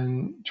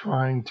in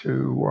trying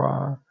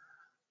to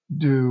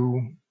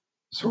do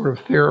sort of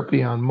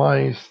therapy on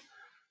mice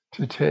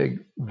to take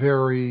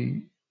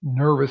very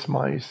nervous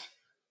mice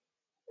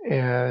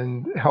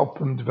and help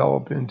them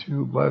develop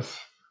into less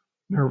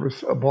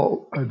nervous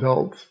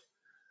adults.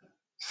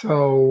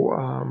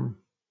 So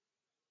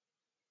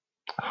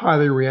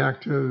highly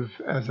reactive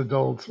as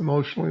adults,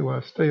 emotionally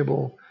less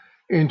stable,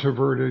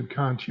 introverted,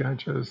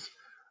 conscientious,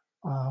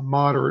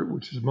 moderate,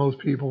 which is most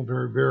people,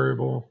 very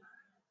variable,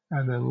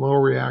 and then low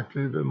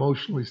reactive,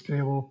 emotionally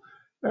stable,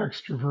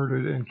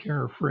 extroverted, and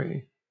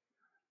carefree.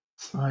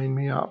 Sign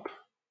me up.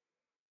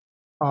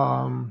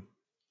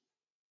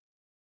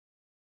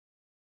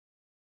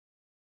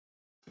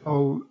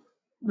 So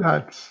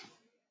that's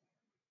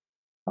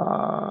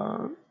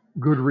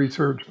good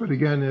research, but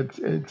again,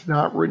 it's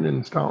not written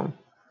in stone.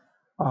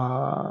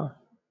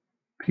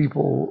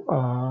 People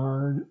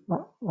are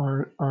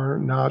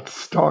not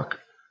stuck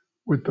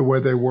with the way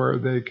they were.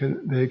 They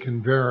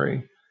can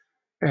vary.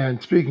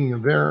 And speaking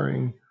of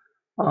varying,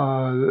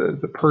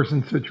 the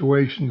person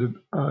situation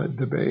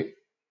debate.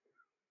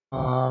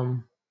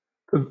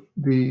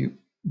 The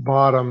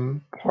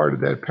bottom part of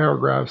that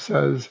paragraph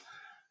says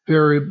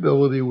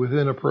variability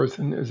within a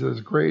person is as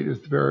great as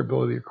the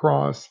variability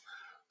across.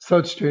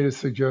 Such data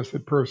suggests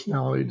that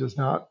personality does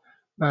not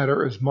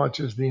matter as much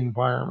as the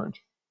environment.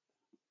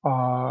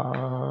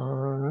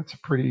 That's a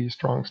pretty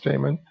strong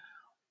statement,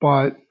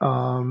 but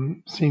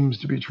seems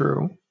to be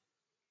true.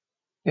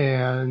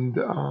 And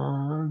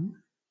that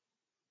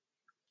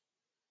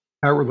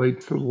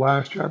relates to the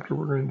last chapter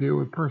we're going to do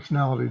with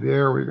personality.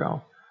 There we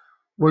go.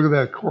 Look at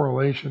that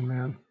correlation,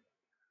 man.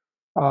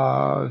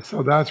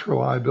 So that's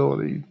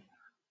reliability.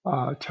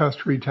 Test,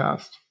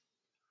 retest.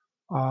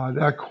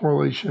 That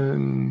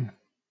correlation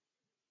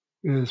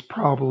is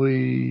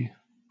probably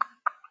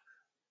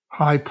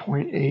high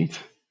 0.8.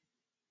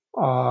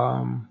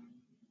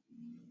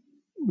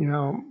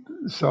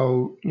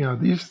 So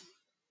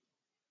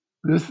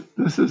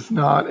this is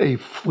not a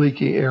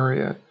flaky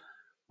area.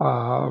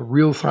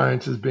 Real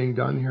science is being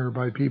done here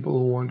by people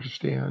who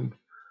understand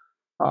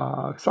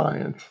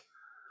science.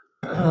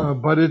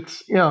 But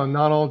it's,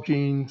 not all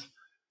genes,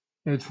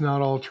 it's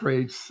not all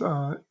traits.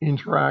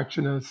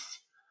 Interactionists,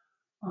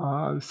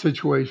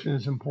 situation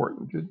is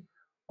important. It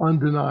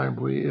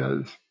undeniably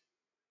is.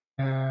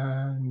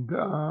 And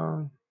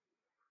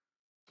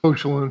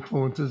social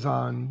influences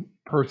on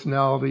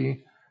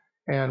personality.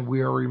 And we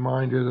are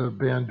reminded of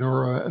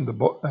Bandura and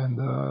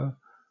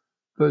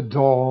the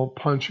doll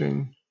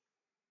punching.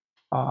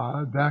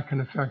 That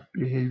can affect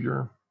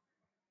behavior.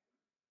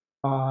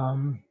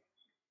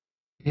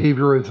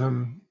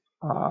 Behaviorism,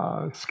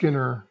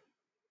 Skinner,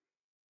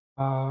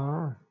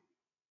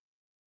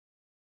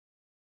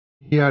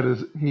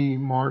 he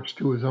marched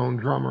to his own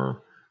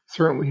drummer.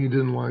 Certainly he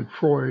didn't like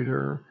Freud,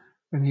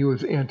 and he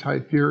was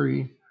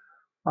anti-theory.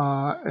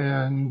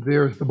 And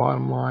there's the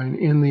bottom line.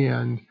 In the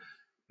end,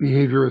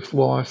 behaviorists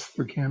lost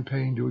the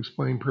campaign to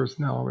explain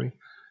personality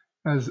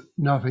as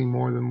nothing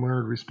more than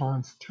learned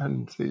response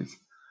tendencies.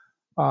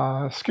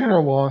 Skinner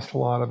lost a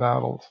lot of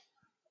battles,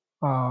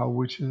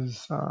 which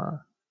is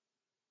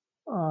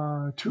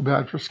too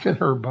bad for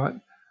Skinner, but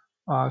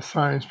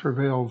science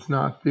prevails,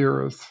 not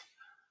theorists,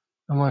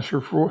 unless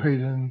you're Freud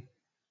and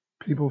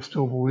people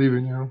still believe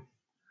in you.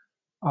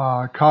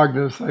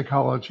 Cognitive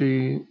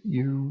psychology,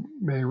 you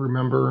may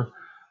remember,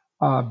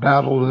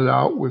 battled it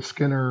out with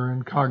Skinner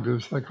in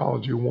Cognitive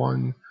Psychology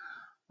 1.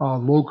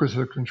 Locus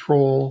of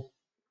control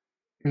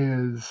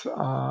is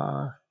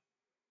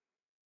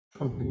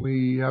something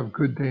we have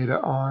good data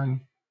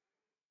on,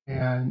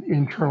 and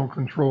internal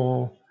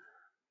control,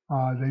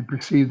 they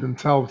perceive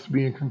themselves to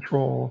be in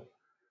control.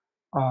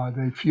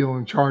 They feel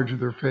in charge of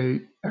their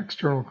fate.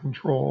 External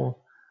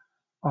control,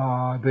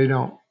 they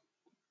don't.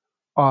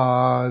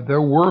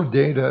 There were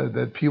data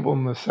that people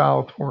in the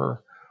South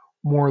were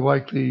more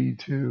likely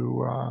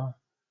to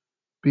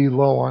be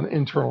low on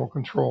internal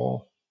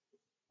control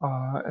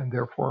and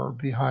therefore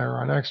be higher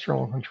on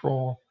external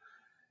control.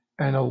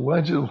 And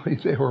allegedly,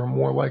 they were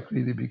more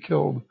likely to be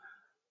killed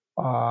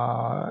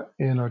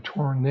in a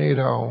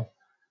tornado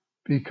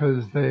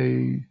because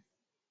they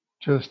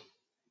just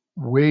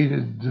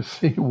waited to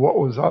see what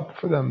was up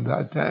for them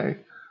that day.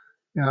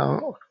 You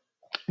know,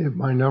 if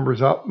my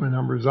number's up, my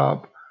number's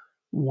up.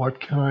 What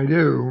can I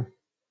do?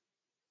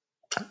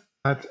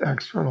 That's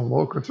external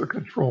locus of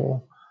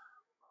control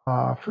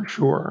for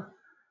sure.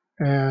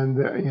 And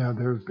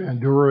there's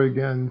Bandura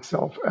again,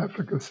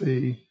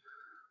 self-efficacy,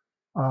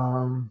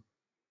 um,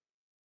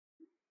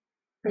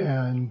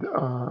 and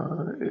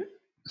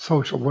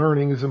social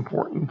learning is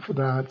important for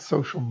that.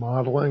 Social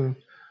modeling.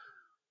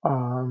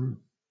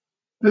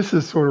 This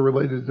is sort of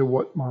related to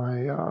what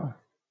my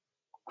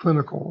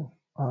clinical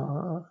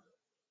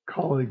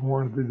colleague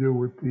wanted to do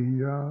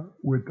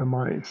with the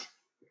mice.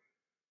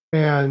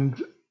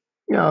 And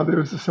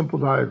there's a simple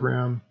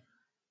diagram.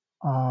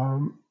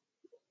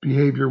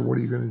 Behavior, what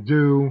are you going to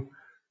do?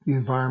 The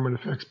environment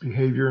affects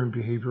behavior, and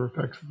behavior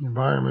affects the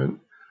environment.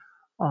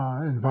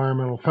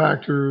 Environmental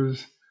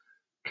factors,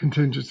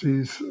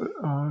 contingencies,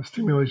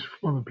 stimulation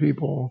from other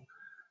people.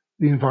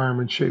 The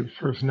environment shapes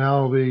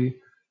personality.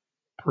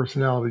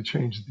 Personality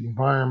changes the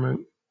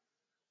environment.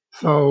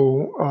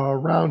 So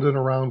round and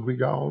around we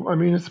go. I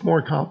mean, it's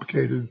more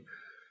complicated.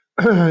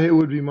 It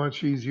would be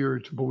much easier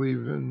to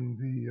believe in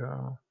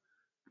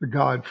the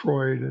God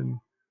Freud and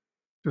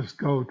just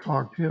go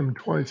talk to him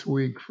twice a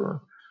week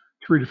for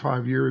 3 to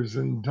 5 years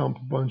and dump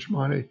a bunch of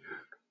money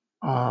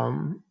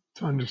to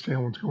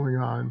understand what's going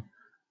on.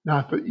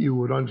 Not that you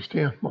would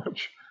understand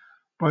much,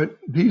 but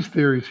these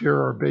theories here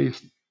are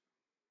based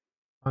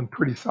on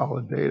pretty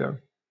solid data.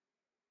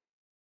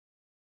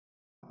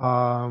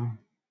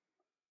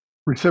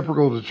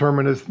 Reciprocal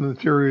determinism, the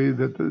theory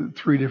that the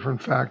three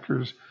different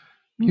factors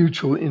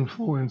mutually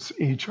influence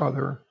each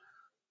other,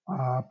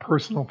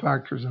 personal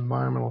factors,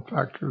 environmental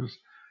factors,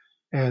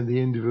 and the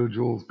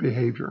individual's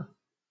behavior.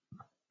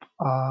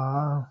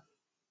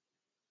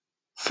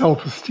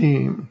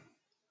 Self-esteem.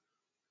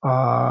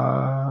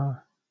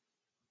 By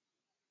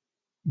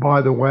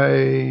the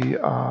way,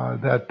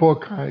 that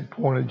book I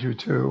pointed you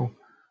to,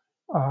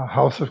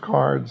 House of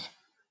Cards,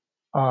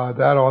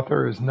 that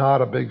author is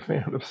not a big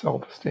fan of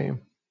self-esteem.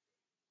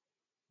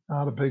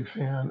 Not a big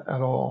fan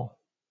at all.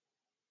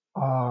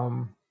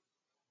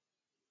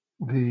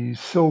 The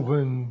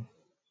Sylvan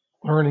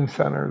Learning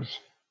Centers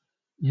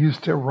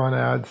used to run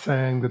ads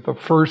saying that the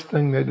first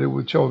thing they did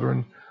with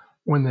children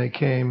when they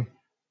came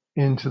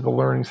into the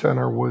learning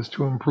center was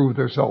to improve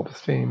their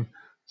self-esteem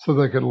so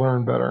they could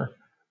learn better.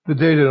 The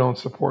data don't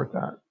support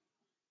that.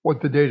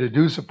 What the data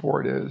do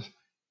support is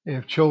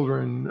if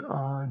children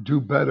do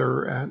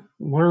better at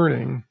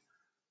learning,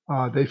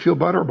 they feel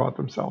better about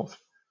themselves.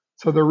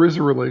 So there is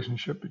a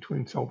relationship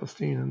between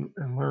self-esteem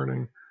and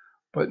learning,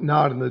 but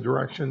not in the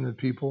direction that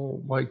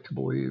people like to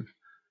believe,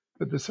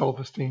 that the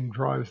self-esteem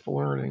drives the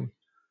learning.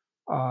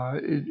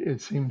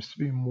 It seems to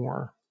be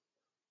more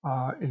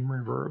in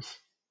reverse.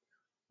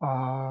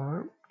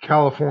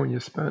 California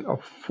spent a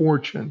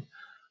fortune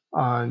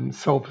on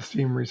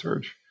self-esteem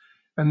research,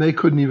 and they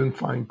couldn't even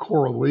find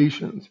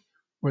correlations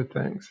with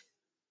things.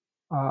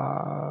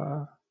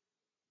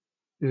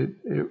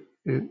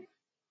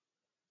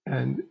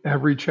 And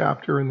every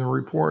chapter in the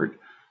report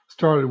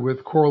started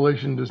with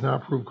correlation does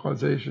not prove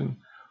causation.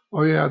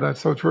 Oh yeah, that's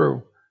so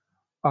true.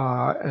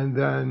 And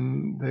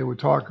then they would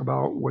talk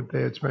about what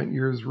they had spent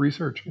years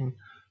researching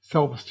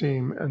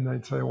self-esteem, and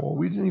they'd say, well,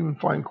 we didn't even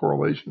find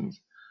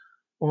correlations.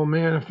 Well,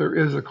 man, if there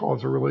is a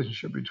causal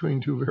relationship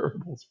between two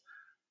variables,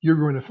 you're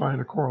going to find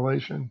a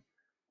correlation,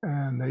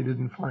 and they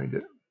didn't find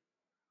it.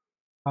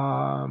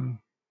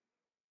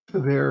 So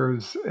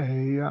there's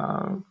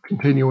a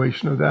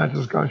continuation of that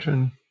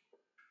discussion.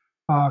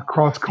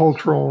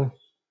 Cross-cultural,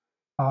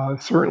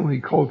 certainly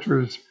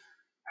cultures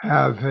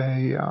have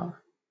an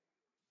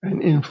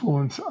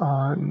influence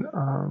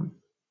on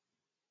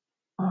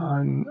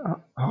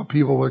how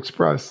people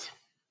express,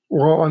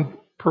 or on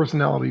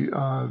personality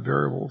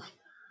variables,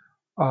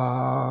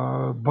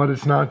 but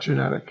it's not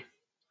genetic.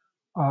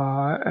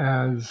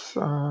 As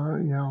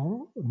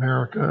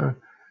America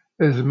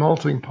is a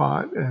melting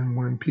pot, and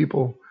when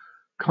people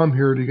come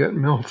here to get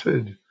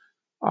melted,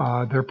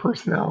 their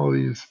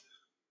personalities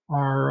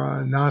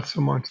are not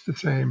so much the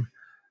same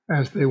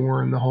as they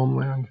were in the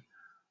homeland.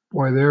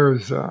 Boy,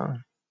 there's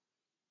an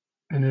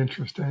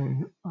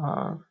interesting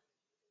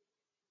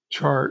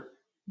chart,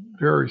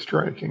 very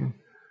striking.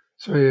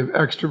 So you have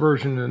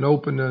extroversion and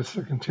openness,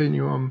 a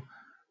continuum,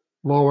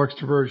 low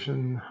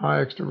extroversion,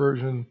 high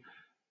extroversion,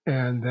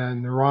 and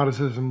then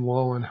neuroticism,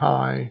 low and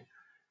high.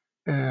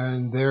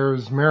 And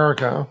there's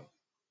America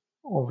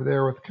over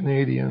there with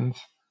Canadians,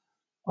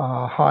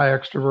 high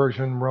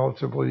extroversion,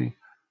 relatively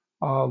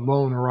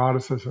low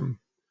neuroticism.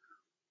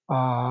 But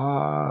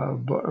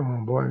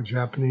oh boy,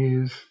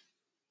 Japanese,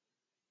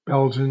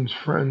 Belgians,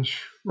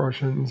 French,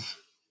 Russians.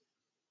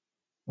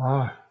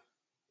 What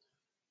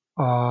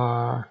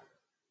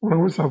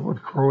was up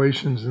with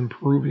Croatians and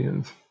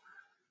Peruvians?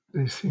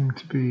 They seem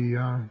to be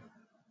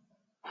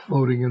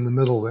floating in the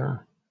middle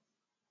there.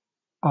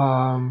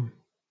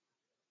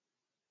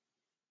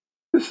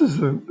 This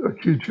is a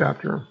cute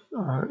chapter,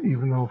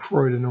 even though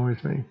Freud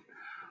annoys me.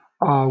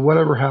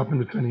 whatever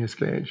happened to Phineas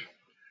Gage?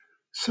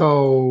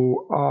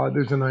 So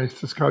there's a nice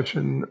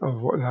discussion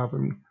of what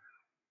happened.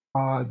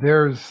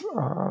 There's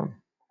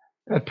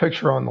that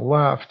picture on the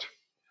left.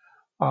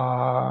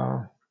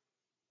 I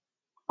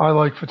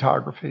like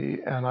photography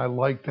and I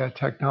like that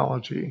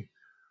technology.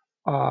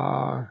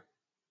 And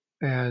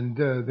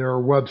there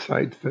are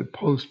websites that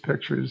post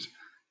pictures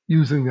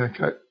using that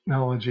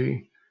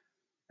technology.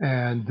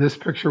 And this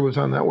picture was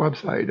on that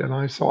website, and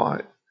I saw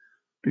it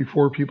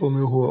before people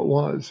knew who it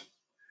was.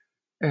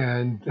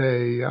 And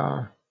they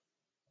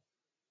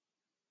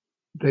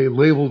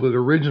labeled it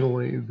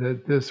originally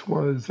that this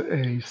was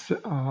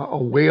a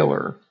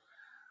whaler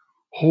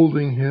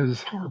holding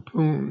his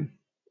harpoon.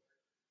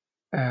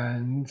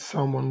 And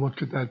someone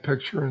looked at that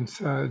picture and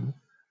said,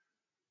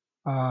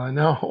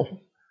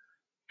 no,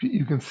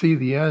 you can see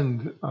the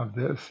end of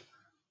this.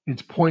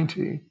 It's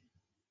pointy.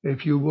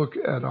 If you look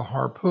at a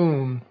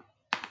harpoon,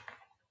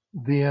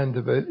 the end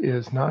of it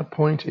is not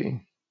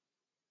pointy.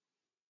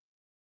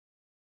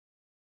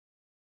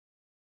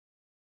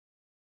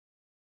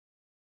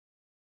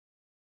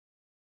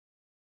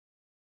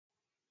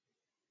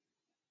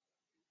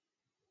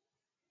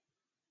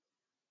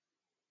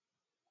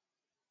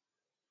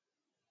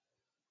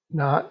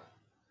 Not,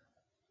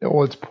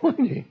 well, it's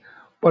pointy,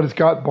 but it's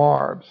got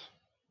barbs.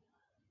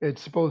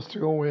 It's supposed to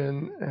go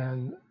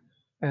in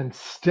and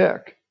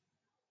stick.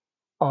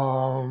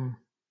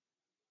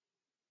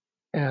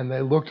 And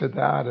they looked at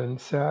that and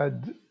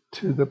said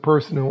to the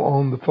person who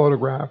owned the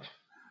photograph,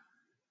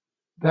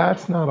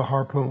 that's not a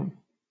harpoon.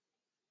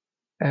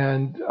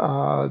 And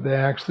they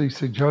actually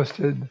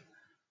suggested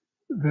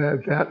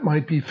that that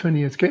might be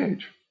Phineas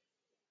Gage,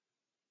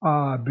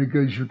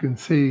 because you can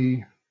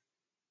see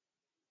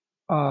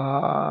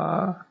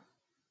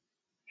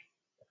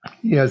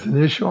he has an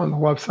issue on the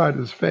left side of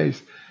his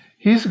face.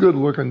 He's a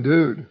good-looking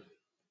dude,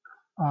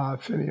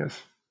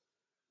 Phineas.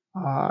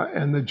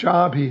 And the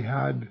job he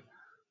had,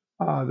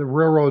 the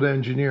railroad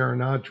engineer,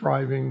 not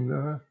driving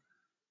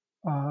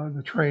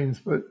the trains,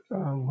 but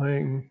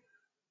laying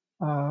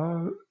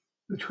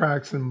the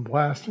tracks and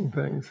blasting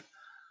things.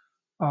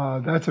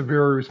 That's a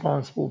very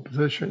responsible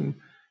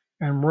position,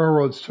 and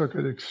railroads took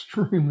it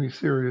extremely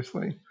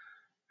seriously,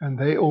 and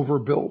they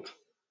overbuilt.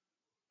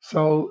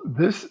 So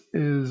this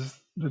is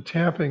the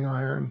tamping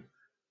iron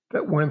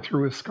that went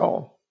through his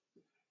skull.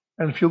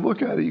 And if you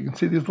look at it, you can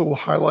see these little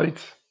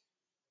highlights,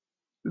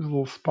 these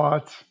little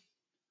spots.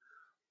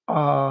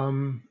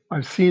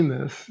 I've seen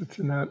this. It's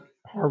in that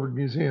Harvard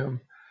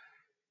Museum.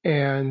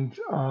 And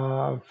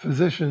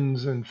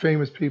physicians and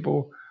famous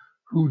people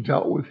who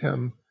dealt with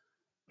him,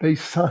 they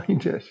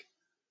signed it.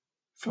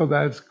 So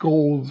that's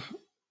gold,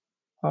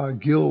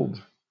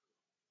 guild,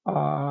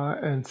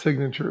 and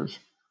signatures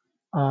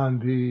on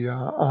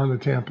the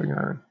tamping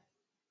iron.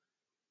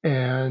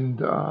 And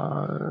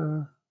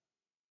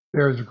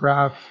there's a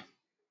graph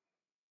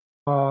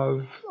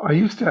of, I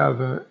used to have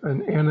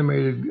an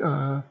animated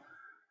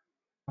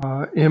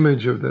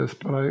image of this,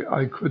 but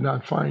I could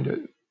not find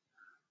it.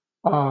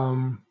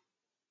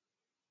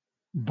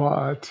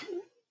 But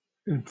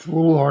it's a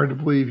little hard to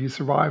believe he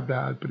survived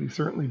that, but he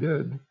certainly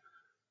did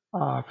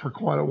for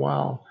quite a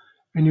while.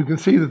 And you can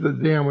see that the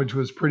damage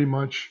was pretty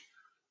much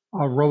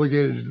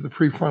relegated to the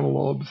prefrontal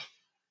lobes,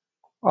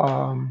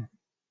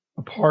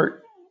 a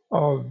part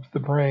of the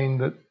brain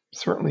that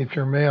certainly if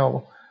you're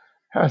male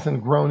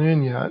hasn't grown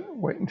in yet.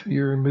 Wait until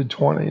you're in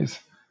mid-20s.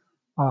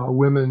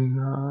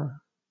 Women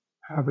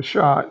have a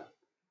shot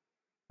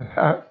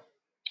at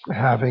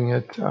having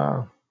it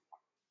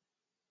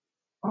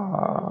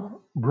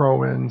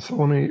grow in. So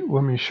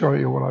let me show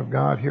you what I've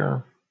got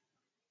here.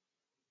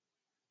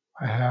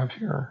 I have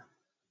here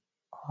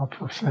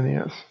for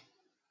Phineas.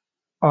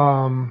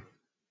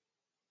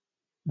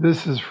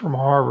 This is from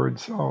Harvard,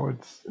 so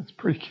it's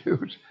pretty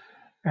cute,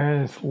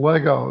 and it's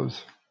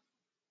Legos.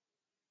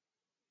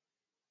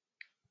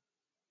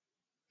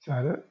 Is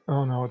that it?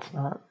 Oh no, it's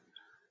not.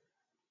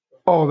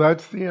 Oh,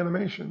 that's the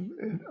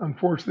animation.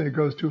 Unfortunately, it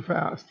goes too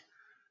fast.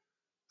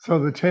 So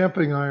the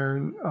tamping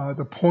iron,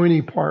 the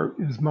pointy part,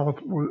 his mouth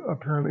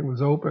apparently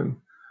was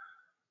open,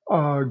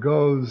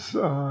 goes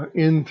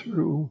in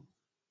through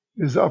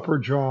his upper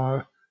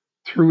jaw,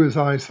 through his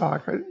eye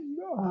socket,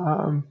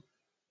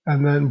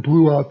 and then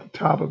blew out the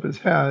top of his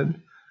head.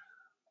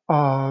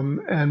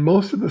 And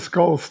most of the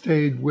skull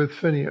stayed with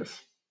Phineas.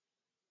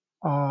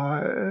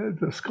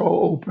 The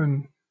skull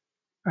opened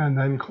and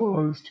then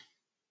closed.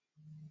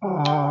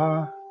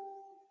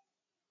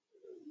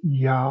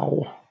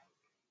 Yow.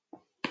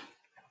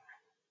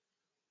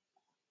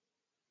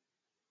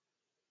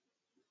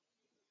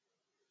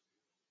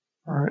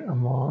 All right,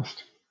 I'm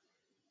lost.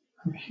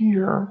 I'm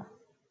here.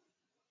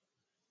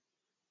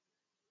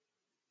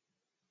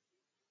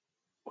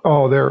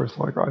 Oh, there's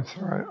like, I'm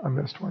sorry, I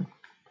missed one.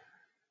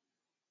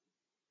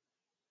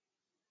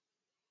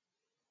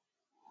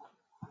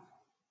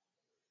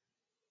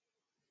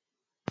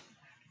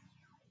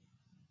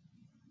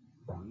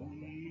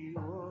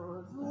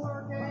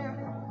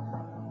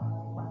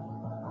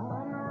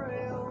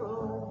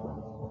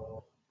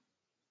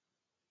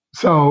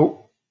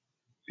 So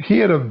he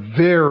had a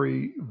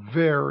very,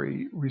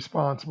 very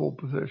responsible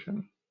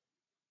position.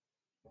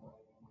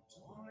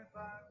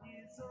 25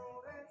 years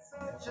old and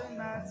such a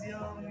nice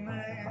young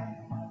man.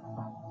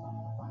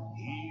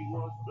 He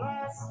was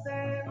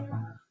blasted.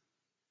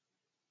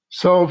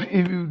 So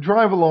if you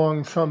drive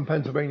along some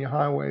Pennsylvania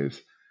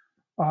highways,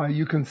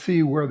 you can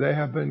see where they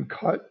have been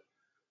cut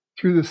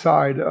through the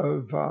side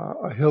of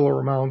a hill or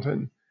a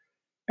mountain.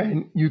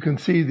 And you can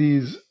see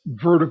these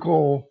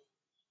vertical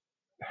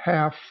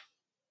half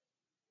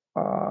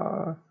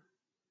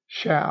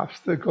shafts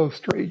that go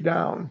straight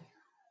down.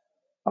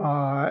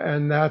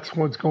 And that's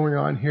what's going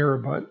on here,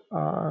 but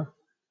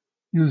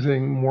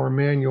using more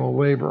manual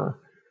labor.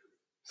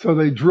 So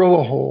they drill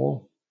a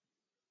hole,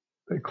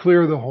 they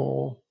clear the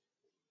hole,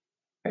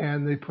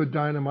 and they put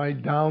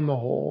dynamite down the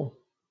hole.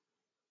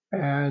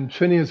 And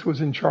Phineas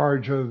was in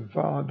charge of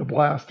the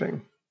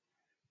blasting.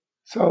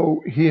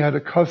 So he had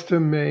a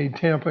custom-made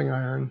tamping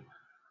iron,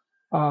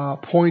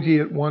 pointy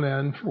at one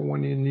end for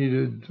when you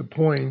needed to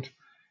point,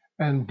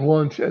 and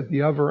blunt at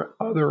the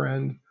other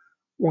end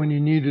when you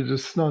needed to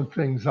snug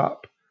things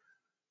up.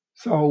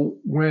 So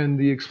when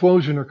the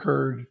explosion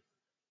occurred,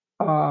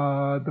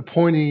 the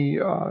pointy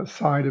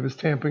side of his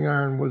tamping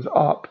iron was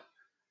up,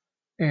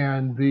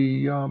 and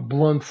the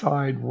blunt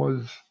side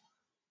was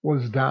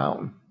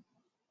down.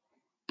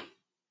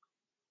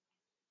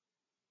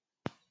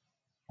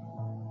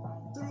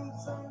 Through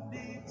some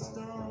deep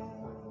stone.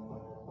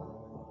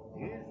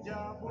 His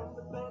job was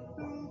to cut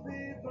through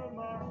the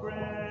Vermont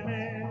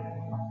granite.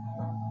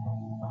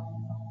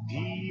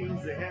 He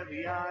used a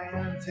heavy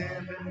iron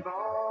tamping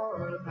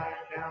bar to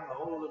back down the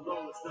hole and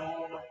blow the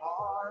stone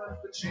apart.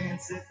 The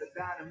chance hit the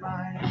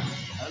dynamite,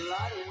 a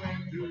light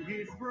went through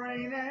his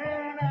brain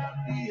and out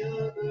the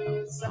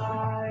other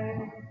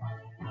side.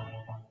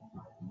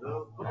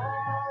 The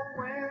ball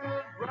went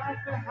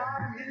right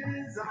behind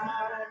his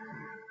eye.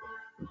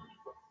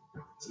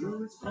 Through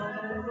his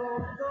frontal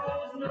lobe,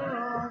 those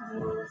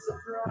neurons were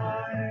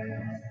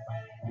surprised.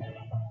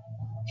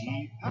 He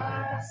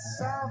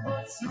passed out,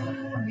 but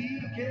soon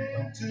he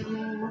came to.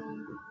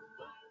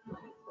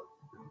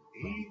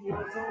 He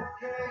was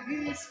okay,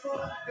 he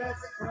spoke as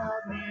the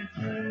crowd neared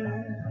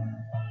him.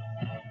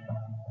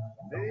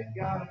 They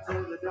got him to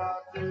the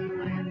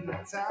doctor in the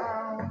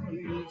town. He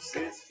used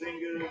his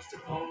fingers to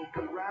poke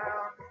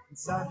around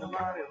inside the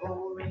mighty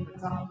hole in the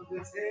top of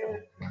his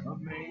head,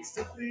 amazed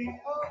to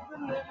think of the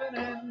living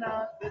and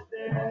not the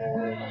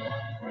dead.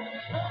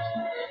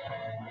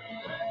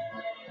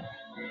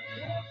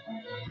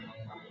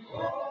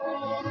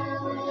 Oh,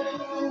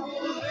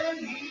 then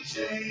he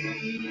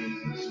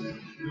changed,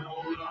 no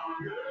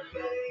longer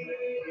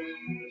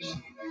beige,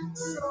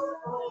 so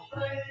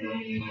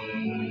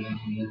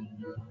plain.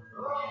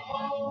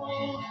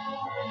 Oh,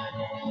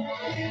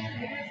 in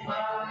his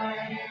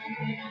mind,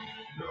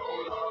 no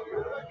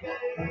longer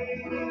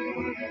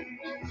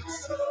beige,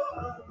 so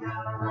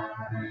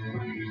alive.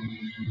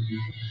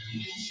 He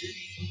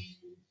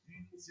changed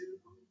into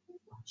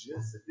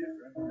just a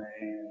different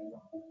man.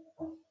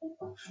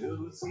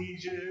 Filled with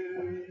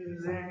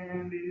seizures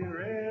and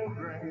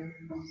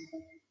irreverence,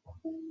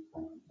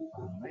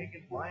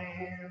 making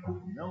plans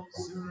no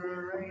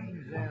sooner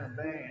arranged than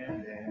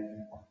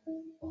abandoned.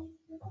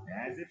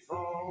 As it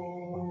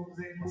falls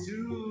into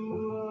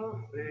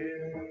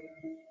affair,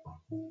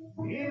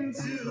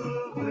 into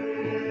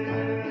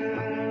affair.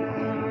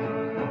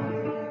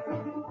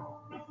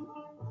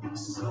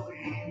 So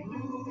he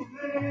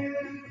moving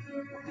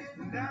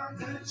down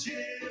to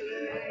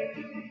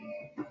Chile,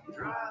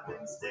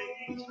 driving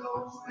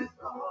stagecoach with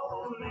a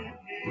hole in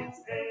his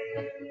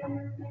head.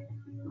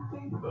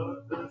 But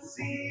the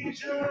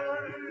seizures,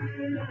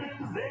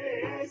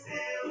 they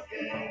still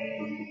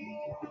came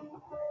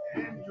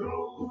and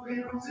drove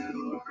him to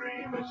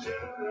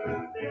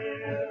premature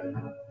death.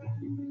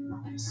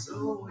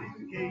 So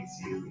in case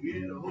you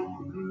get a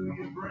hole through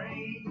your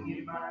brain,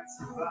 you might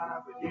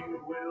survive, but you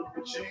will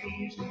be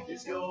changed. Your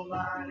skull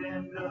might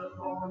end up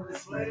on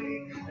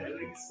display. At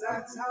least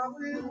that's how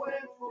it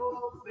went for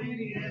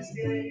Phineas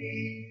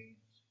Gage.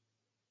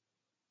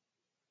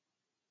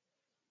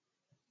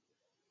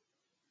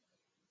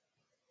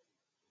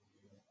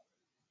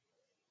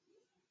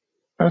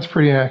 That's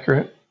pretty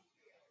accurate.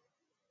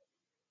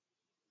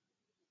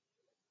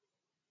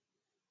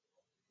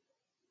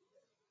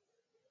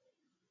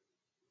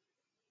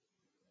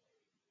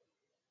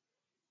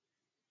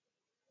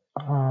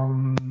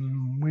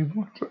 We've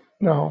looked at,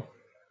 no,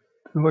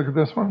 did we look at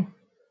this one?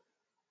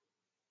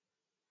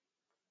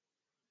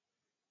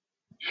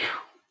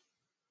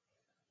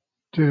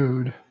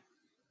 Dude,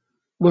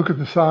 look at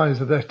the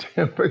size of that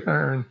tamping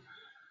iron.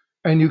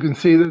 And you can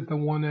see that the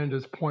one end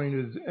is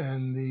pointed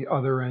and the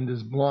other end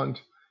is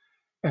blunt.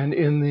 And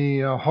in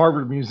the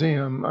Harvard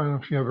Museum, I don't know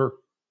if you ever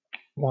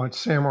watched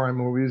samurai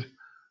movies,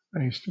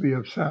 I used to be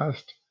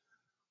obsessed.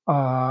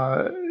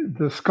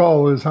 The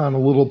skull is on a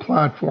little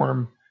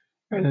platform,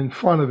 and in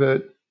front of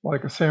it,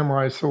 like a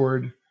samurai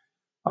sword,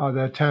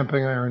 that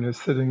tamping iron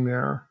is sitting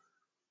there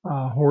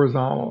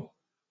horizontal.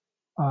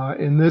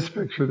 In this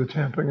picture, the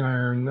tamping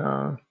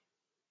iron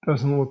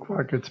doesn't look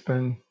like it's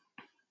been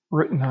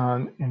written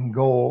on in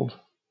gold.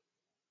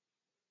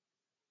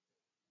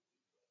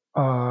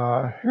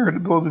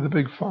 Heritability of the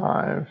Big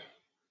Five.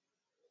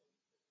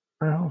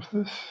 I don't know if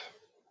this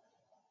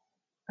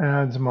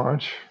adds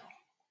much.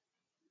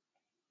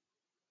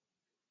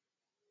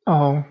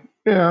 Oh,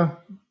 yeah.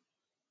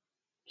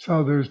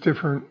 So there's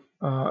different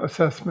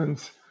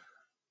assessments.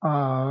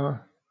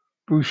 Bouchard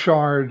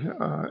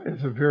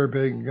is a very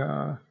big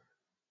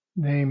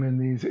name in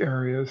these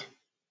areas.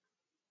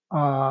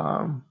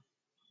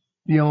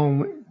 The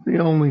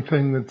only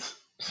thing that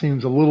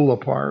seems a little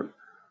apart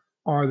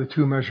are the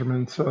two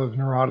measurements of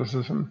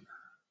neuroticism,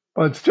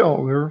 but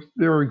still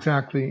they're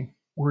exactly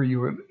where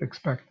you would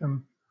expect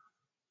them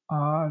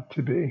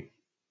to be.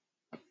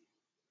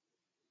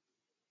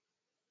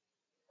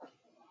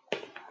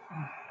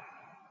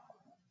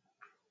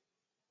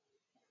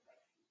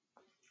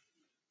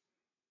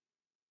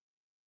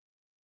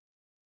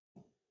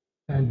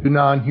 And do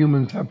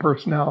non-humans have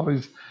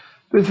personalities?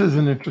 This is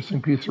an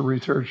interesting piece of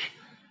research,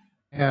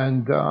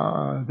 and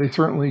they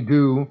certainly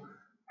do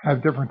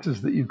have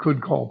differences that you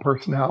could call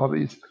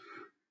personalities,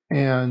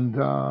 and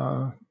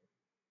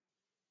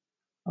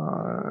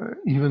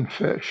even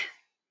fish.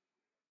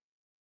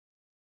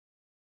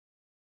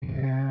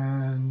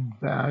 And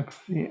that's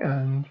the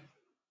end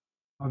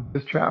of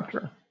this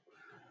chapter.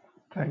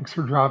 Thanks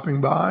for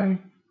dropping by.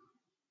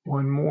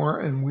 One more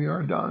and we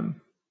are done.